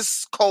 There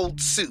is cold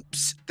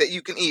soups that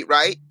you can eat,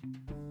 right?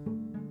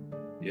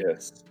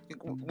 Yes.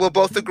 We'll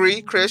both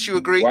agree. Chris, you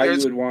agree? Why you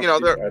would want to,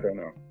 I don't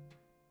know.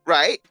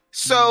 Right?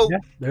 So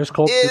there's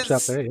cold soups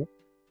out there, yeah.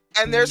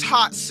 And there's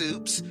hot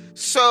soups.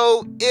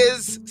 So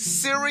is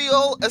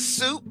cereal a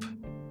soup?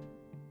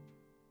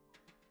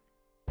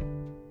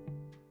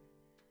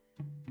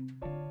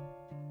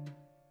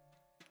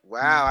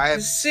 Wow,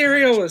 is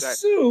cereal a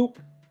soup?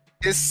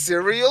 Is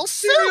cereal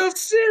soup?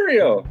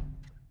 Cereal.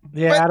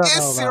 Yeah, but I don't know.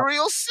 Is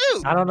cereal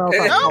soup? I don't know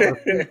if I call it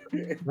soup,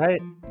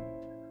 right?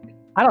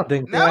 I don't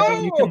think so. No. I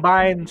mean, you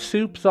combine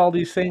soups, all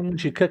these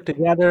things you cook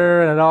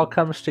together, and it all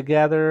comes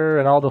together,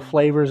 and all the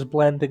flavors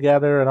blend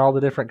together, and all the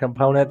different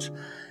components,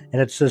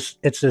 and it's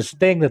this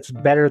thing that's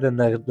better than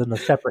the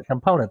separate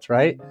components,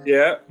 right?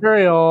 Yeah.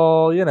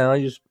 Cereal, you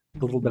just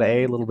a little bit of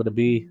A, a little bit of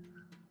B.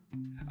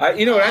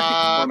 You know what I think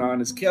is going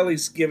on is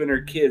Kelly's giving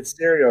her kids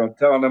cereal and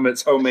telling them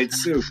it's homemade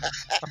soup.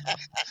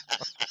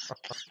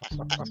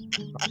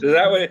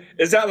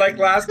 Is that like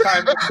last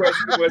time the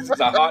question was, is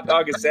a hot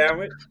dog a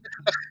sandwich?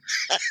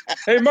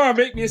 Hey, Mom,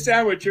 make me a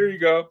sandwich. Here you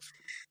go.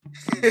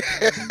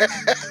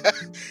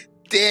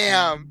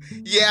 Damn.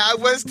 Yeah, I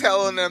was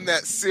telling them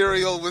that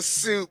cereal was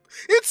soup.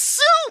 It's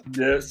soup.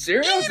 Yeah,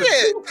 cereal's a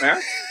soup,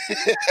 man.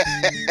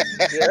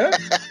 Yeah.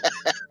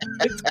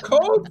 It's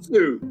cold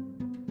soup.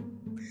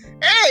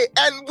 Hey,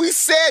 and we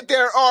said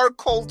there are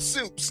cold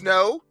soups,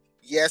 no?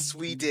 Yes,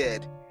 we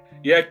did.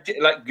 Yeah,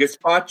 like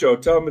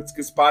gazpacho. Tell them it's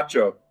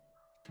gazpacho.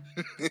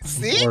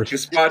 See?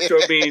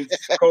 Gazpacho means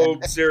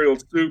cold cereal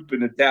soup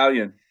in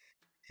Italian.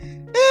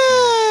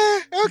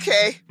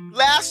 Okay,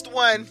 last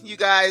one, you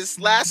guys.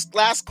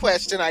 Last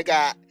question I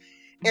got.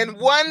 In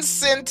one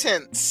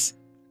sentence,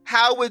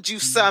 how would you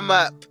sum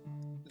up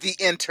the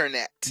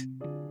internet?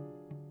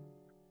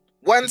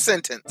 One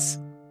sentence.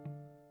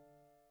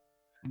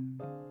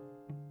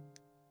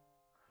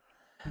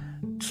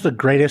 It's the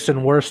greatest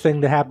and worst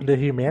thing to happen to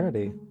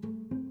humanity.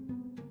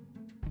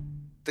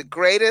 The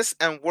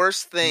greatest and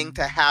worst thing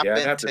to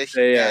happen to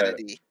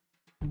humanity.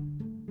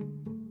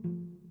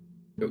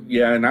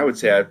 Yeah, and I would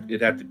say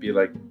it'd have to be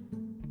like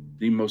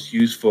the most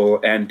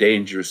useful and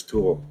dangerous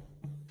tool.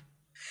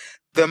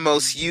 The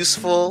most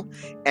useful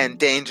and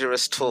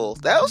dangerous tool.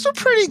 Those are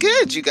pretty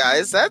good, you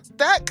guys.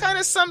 That kind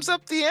of sums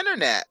up the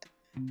internet.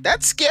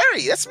 That's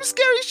scary. That's some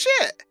scary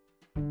shit.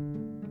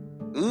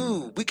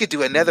 Ooh, we could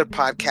do another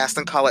podcast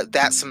and call it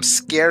That's Some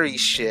Scary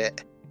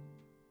Shit.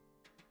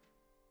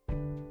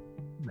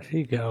 There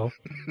you go.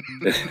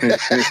 Let's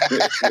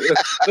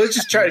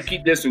just try to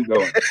keep this one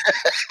going.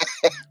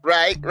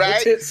 Right.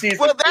 Let's hit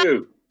season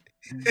 2.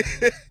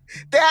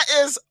 That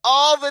is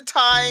all the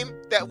time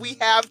that we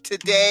have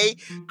today.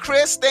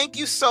 Chris, thank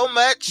you so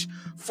much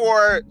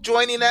for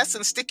joining us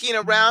and sticking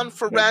around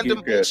for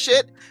random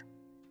bullshit.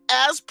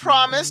 As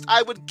promised,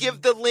 I would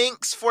give the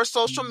links for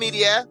social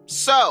media.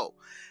 So,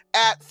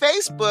 at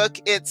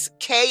Facebook, it's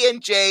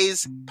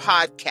K&J's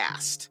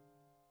Podcast.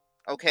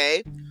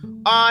 Okay?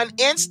 On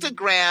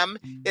Instagram,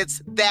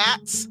 it's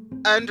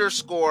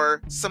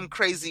 _some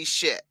crazy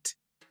shit.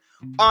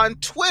 On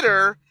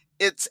Twitter,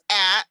 it's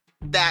at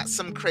That's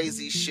Some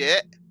Crazy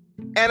Shit.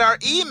 And our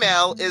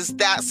email is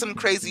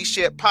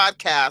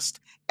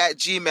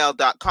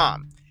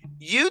thatsomecrazyshitpodcast@gmail.com.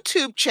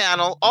 YouTube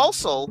channel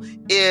also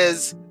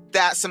is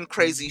That's Some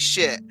Crazy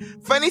Shit.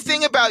 Funny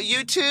thing about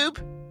YouTube,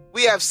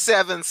 we have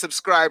 7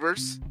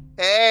 subscribers.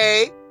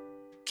 Hey,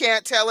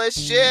 can't tell us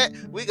shit.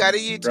 We got a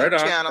YouTube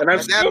channel. And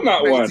I'm still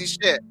not one.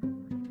 Shit.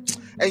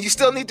 And you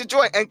still need to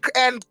join.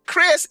 And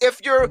Chris, if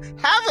you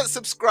haven't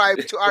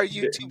subscribed to our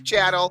YouTube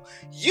channel,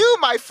 you,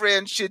 my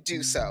friend, should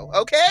do so.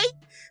 Okay?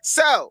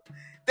 So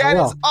that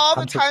is all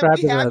the time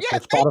we have. Yeah,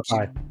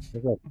 Spotify.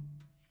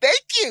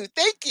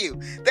 Thank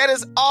you. That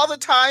is all the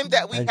time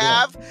that we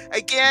have.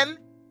 Again,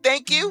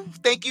 thank you.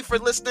 Thank you for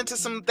listening to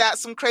some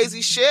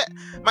crazy shit.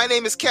 My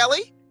name is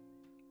Kelly.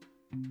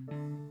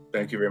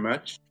 Thank you very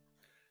much.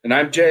 And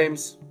I'm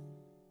James.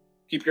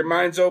 Keep your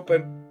minds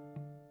open.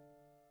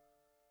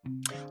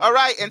 All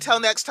right, until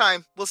next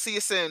time. We'll see you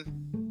soon.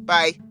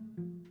 Bye.